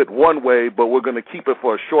keep it one way, but we're going to keep it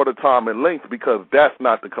for a shorter time and length because that's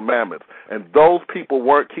not the commandments. And those people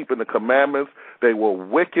weren't keeping the commandments. They were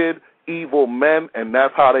wicked, evil men, and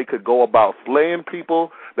that's how they could go about slaying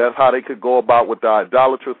people. That's how they could go about with the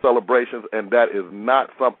idolatrous celebrations, and that is not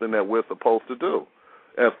something that we're supposed to do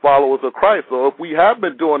as followers of Christ. So if we have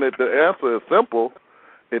been doing it, the answer is simple.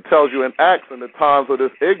 It tells you in Acts, in the times of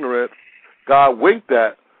this ignorance, God winked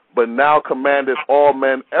at, but now commandeth all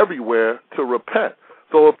men everywhere to repent.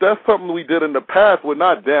 So if that's something we did in the past, we're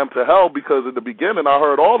not damned to hell, because in the beginning I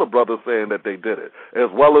heard all the brothers saying that they did it, as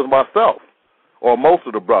well as myself, or most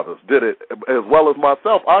of the brothers did it, as well as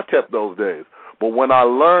myself. I kept those days. But when I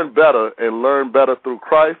learned better and learned better through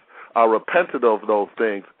Christ, I repented of those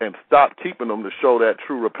things and stopped keeping them to show that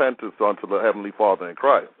true repentance unto the Heavenly Father in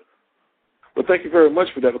Christ. Well, thank you very much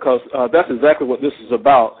for that, because that's exactly what this is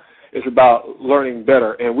about. It's about learning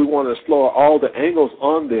better, and we want to explore all the angles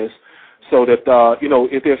on this so that,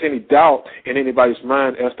 if there's any doubt in anybody's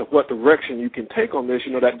mind as to what direction you can take on this,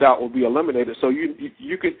 that doubt will be eliminated. So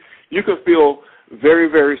you can feel very,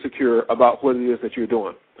 very secure about what it is that you're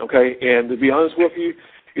doing, okay? And to be honest with you,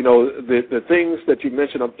 the things that you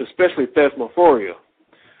mentioned, especially thesmophoria,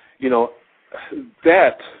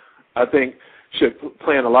 that, I think, should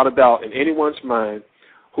plant a lot of doubt in anyone's mind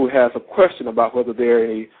who has a question about whether there are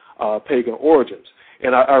any pagan origins.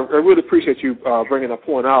 And I really appreciate you bringing a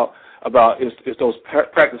point out about is those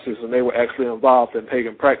practices, and they were actually involved in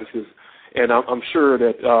pagan practices. And I'm sure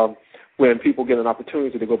that when people get an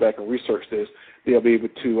opportunity to go back and research this, they'll be able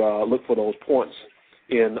to look for those points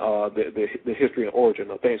in the history and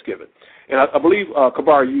origin of Thanksgiving. And I believe,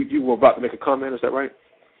 Kabar, you were about to make a comment. Is that right?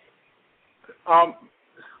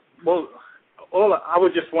 Well, I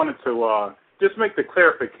was just wanted to just make the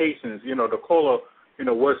clarifications. The caller,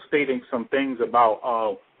 was stating some things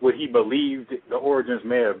about what he believed the origins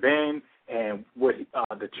may have been, and what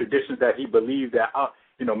the traditions that he believed that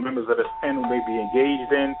members of this panel may be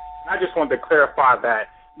engaged in. And I just wanted to clarify that,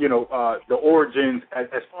 the origins,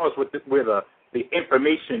 as far as with the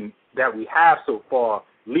information that we have so far,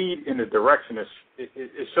 lead in the direction of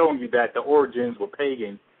it's showing you that the origins were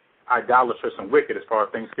pagan, idolatrous, and wicked as far as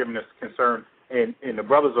Thanksgiving is concerned. And the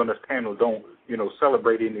brothers on this panel don't,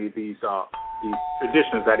 celebrate any of these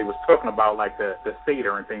traditions that he was talking about, like the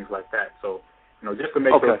Seder and things like that. So, just to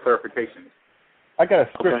make those clarifications. I got a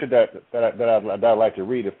scripture that I'd like to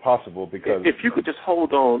read, if possible, because if you could just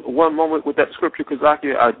hold on one moment with that scripture, because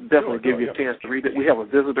I definitely give you a chance to read it. We have a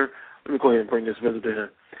visitor. Let me go ahead and bring this visitor in.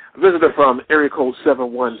 A visitor from area code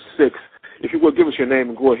 716. If you will, give us your name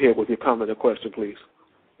and go ahead with your comment or question, please.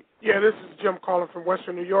 Yeah, this is Jim calling from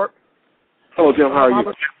Western New York. Hello, Jim. How are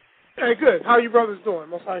you? Hey, good. How are you brothers doing?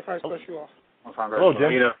 Most High Christ bless you all. Hello, Jim.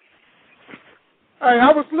 Hey,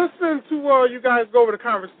 I was listening to you guys go over the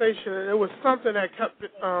conversation, and it was something that kept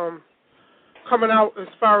coming out as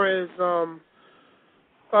far as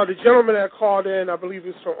the gentleman that called in, I believe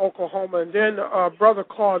he's from Oklahoma, and then a brother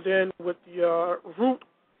called in with the root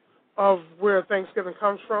of where Thanksgiving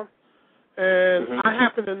comes from. And I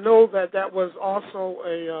happen to know that was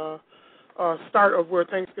also a start of where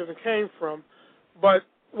Thanksgiving came from. But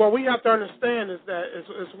what we have to understand is that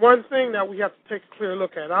it's one thing that we have to take a clear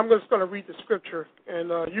look at. I'm just going to read the scripture, and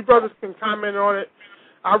you brothers can comment on it.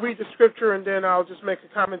 I'll read the scripture, and then I'll just make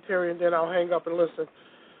a commentary, and then I'll hang up and listen.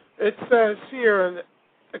 It says here in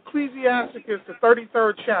Ecclesiasticus, the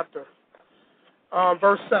 33rd chapter,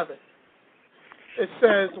 verse 7. It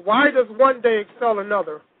says, "Why does one day excel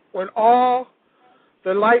another, when all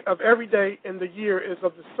the light of every day in the year is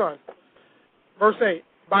of the sun?" Verse 8,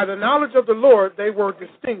 "By the knowledge of the Lord they were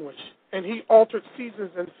distinguished, and he altered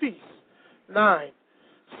seasons and feasts." 9,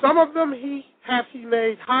 "Some of them he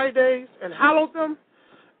made high days and hallowed them,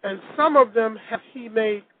 and some of them hath he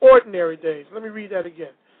made ordinary days." Let me read that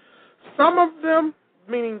again. "Some of them,"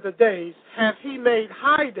 meaning the days, "hath he made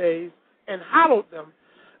high days and hallowed them,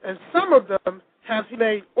 and some of them hath he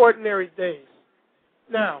made ordinary days."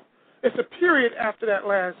 Now, it's a period after that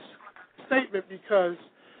last statement, because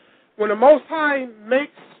when the Most High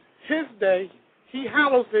makes his day, he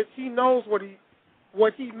hallows it. He knows what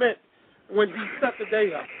he meant when he set the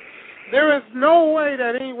day up. There is no way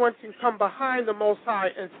that anyone can come behind the Most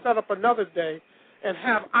High and set up another day and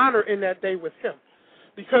have honor in that day with him,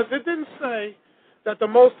 because it didn't say that the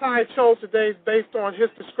Most High chose the days based on his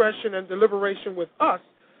discretion and deliberation with us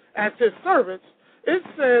as his servants. It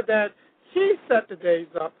said that he set the days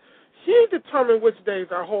up. He determined which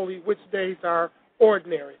days are holy, which days are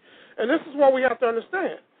ordinary. And this is what we have to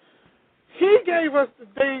understand. He gave us the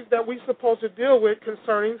days that we're supposed to deal with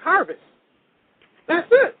concerning harvest. That's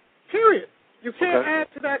it, period. You can't add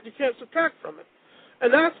to that. You can't subtract from it.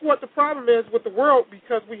 And that's what the problem is with the world,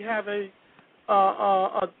 because we have a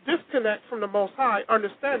disconnect from the Most High,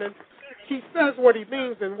 understanding he says what he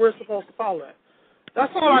means, and we're supposed to follow that.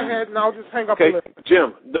 That's all I had, and I'll just hang up a little.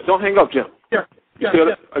 Jim, don't hang up, Jim. Yeah.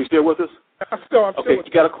 Are you still with us? I'm still with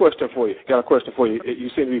you. Got a question for you. You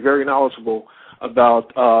seem to be very knowledgeable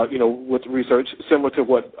about, with research, similar to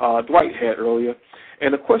what Dwight had earlier.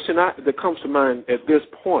 And the question that comes to mind at this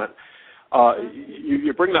point,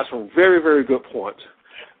 you're bringing out some very, very good points.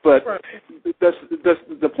 But does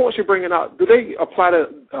the points you're bringing out, do they apply to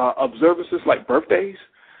observances like birthdays?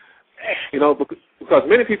 Because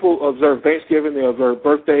many people observe Thanksgiving, they observe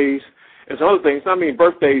birthdays, and some other things. I mean,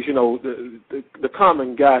 birthdays, the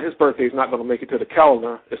common guy, his birthday is not going to make it to the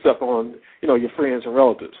calendar except on, your friends and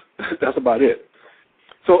relatives. That's about it.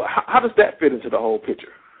 So how does that fit into the whole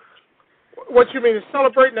picture? What you mean, is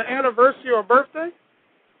celebrating the anniversary or birthday?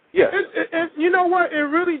 Yes. You know what? It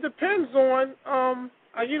really depends on,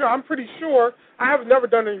 I'm pretty sure, I have never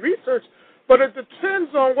done any research, but it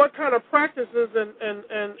depends on what kind of practices and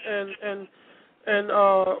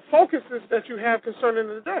focuses that you have concerning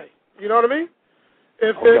the day. You know what I mean?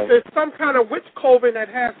 If it's some kind of witch coven that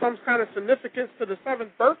has some kind of significance to the 7th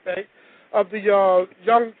birthday of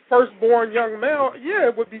the firstborn young male, yeah,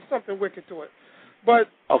 it would be something wicked to it. But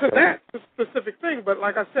to that specific thing, but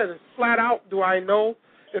like I said, it's flat out, do I know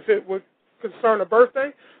if it would concern a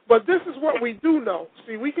birthday? But this is what we do know.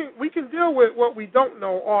 See, we can deal with what we don't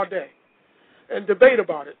know all day and debate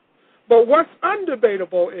about it. But what's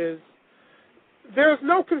undebatable is there's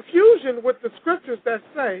no confusion with the scriptures that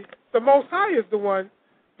say the Most High is the one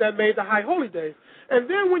that made the high holy days. And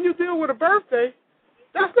then when you deal with a birthday,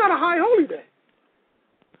 that's not a high holy day.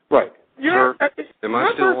 Right.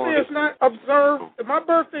 My birthday is not observed. My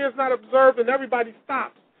birthday is not observed, and everybody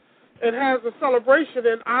stops and has a celebration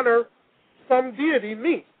and honor some deity,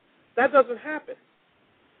 me. That doesn't happen.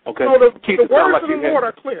 Okay. So the words of the Lord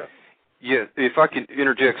are clear. Yeah, if I can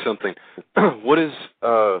interject something, what is?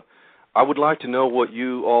 I would like to know what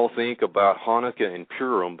you all think about Hanukkah and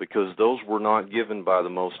Purim, because those were not given by the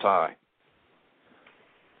Most High.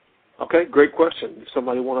 Okay, great question.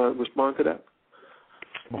 Somebody want to respond to that?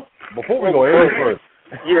 Before we go any further.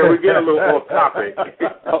 Yeah, we get a little off topic.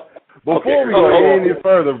 Before we go any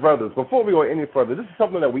further, brothers, this is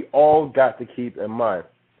something that we all got to keep in mind.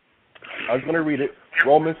 I was going to read it,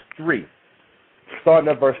 Romans 3, starting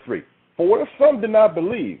at verse 3. For what if some did not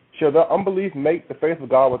believe? Shall their unbelief make the faith of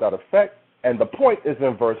God without effect? And the point is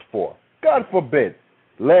in verse 4. God forbid.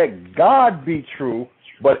 Let God be true,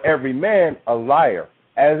 but every man a liar.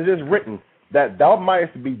 As it is written, that thou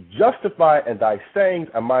mightest be justified in thy sayings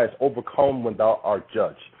and mightest overcome when thou art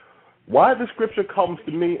judged. Why the scripture comes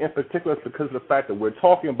to me in particular is because of the fact that we're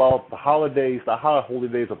talking about the holidays, the high holy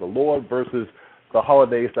days of the Lord versus the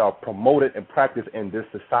holidays that are promoted and practiced in this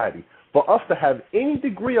society. For us to have any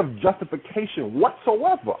degree of justification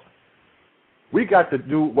whatsoever, we got to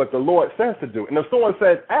do what the Lord says to do. And if someone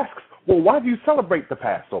asks, well, why do you celebrate the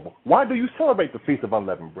Passover? Why do you celebrate the Feast of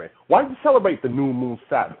Unleavened Bread? Why do you celebrate the New Moon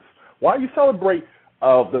Sabbath? Why do you celebrate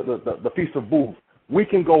the Feast of Booths? We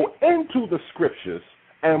can go into the scriptures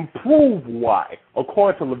and prove why.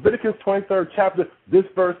 According to Leviticus 23rd chapter, this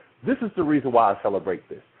verse, this is the reason why I celebrate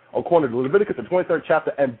this. According to Leviticus the 23rd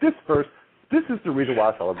chapter and this verse, this is the reason why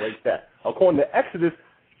I celebrate that. According to Exodus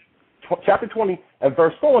chapter 20 and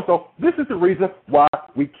verse so and so, this is the reason why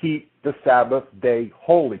we keep the Sabbath day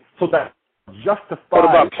holy. So that justifies. What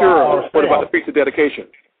about Purim? What about the Feast of Dedication?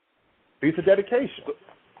 Feast of Dedication.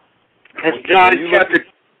 That's John chapter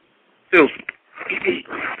 2.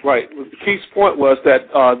 Right. Keith's point was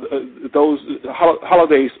that those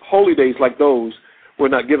holidays, holy days like those, were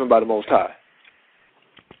not given by the Most High.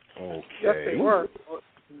 Okay. Yes, they were.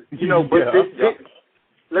 But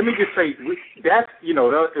let me just say that's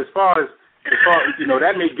as far as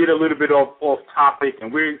that may get a little bit off topic,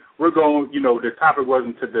 and we're going. The topic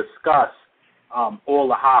wasn't to discuss all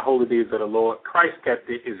the high holy days of the Lord. Christ kept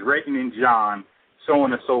it. Is written in John, so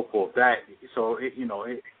on and so forth.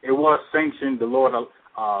 It was sanctioned. The Lord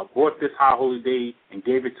brought this high holy day and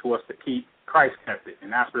gave it to us to keep. Christ kept it,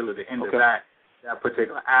 and that's really the end of that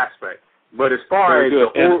particular aspect. But as far as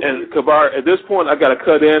and Kabar, at this point, I got to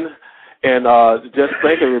cut in and just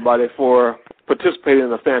thank everybody for participating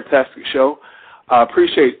in a fantastic show. I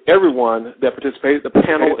appreciate everyone that participated, the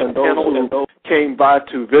panel and those who came by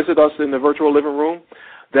to visit us in the virtual living room.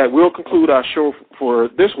 That will conclude our show for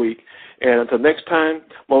this week. And until next time,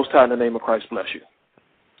 Most High, in the name of Christ, bless you.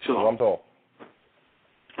 Shalom.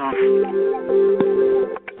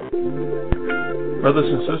 Brothers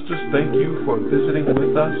and sisters, thank you for visiting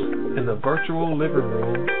with us in the virtual living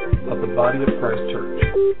room of the Body of Christ Church.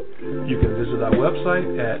 You can visit our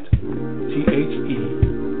website at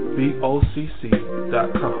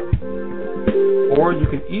thebocc.com, or you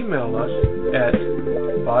can email us at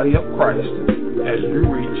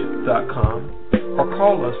bodyofchrist@ureach.com, or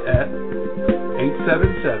call us at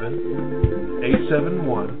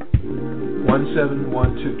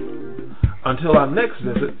 877-871-1712. Until our next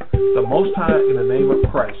visit, the Most High, in the name of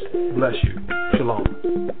Christ, bless you. Shalom.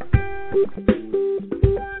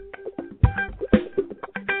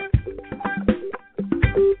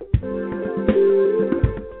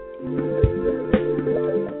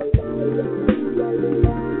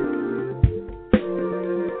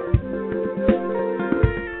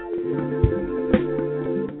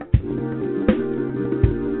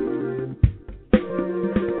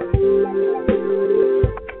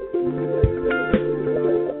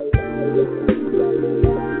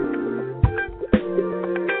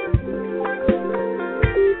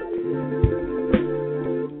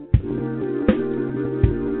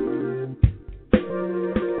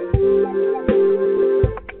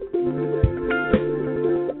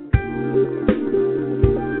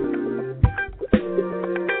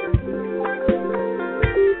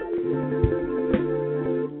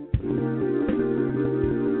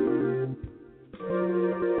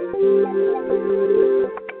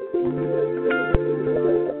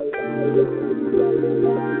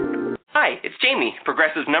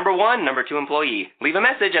 Progressive's #1, #2 employee. Leave a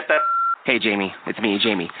message at the... Hey, Jamie. It's me,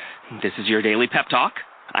 Jamie. This is your daily pep talk.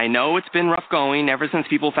 I know it's been rough going ever since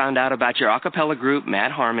people found out about your a cappella group,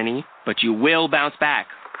 Mad Harmony, but you will bounce back.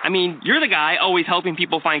 I mean, you're the guy always helping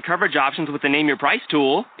people find coverage options with the Name Your Price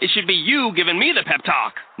tool. It should be you giving me the pep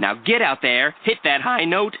talk. Now get out there, hit that high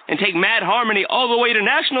note, and take Mad Harmony all the way to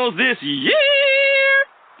nationals this year!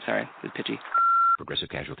 Sorry, it's pitchy. Progressive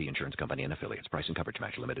Casualty Insurance Company and Affiliates. Price and coverage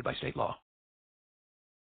match limited by state law.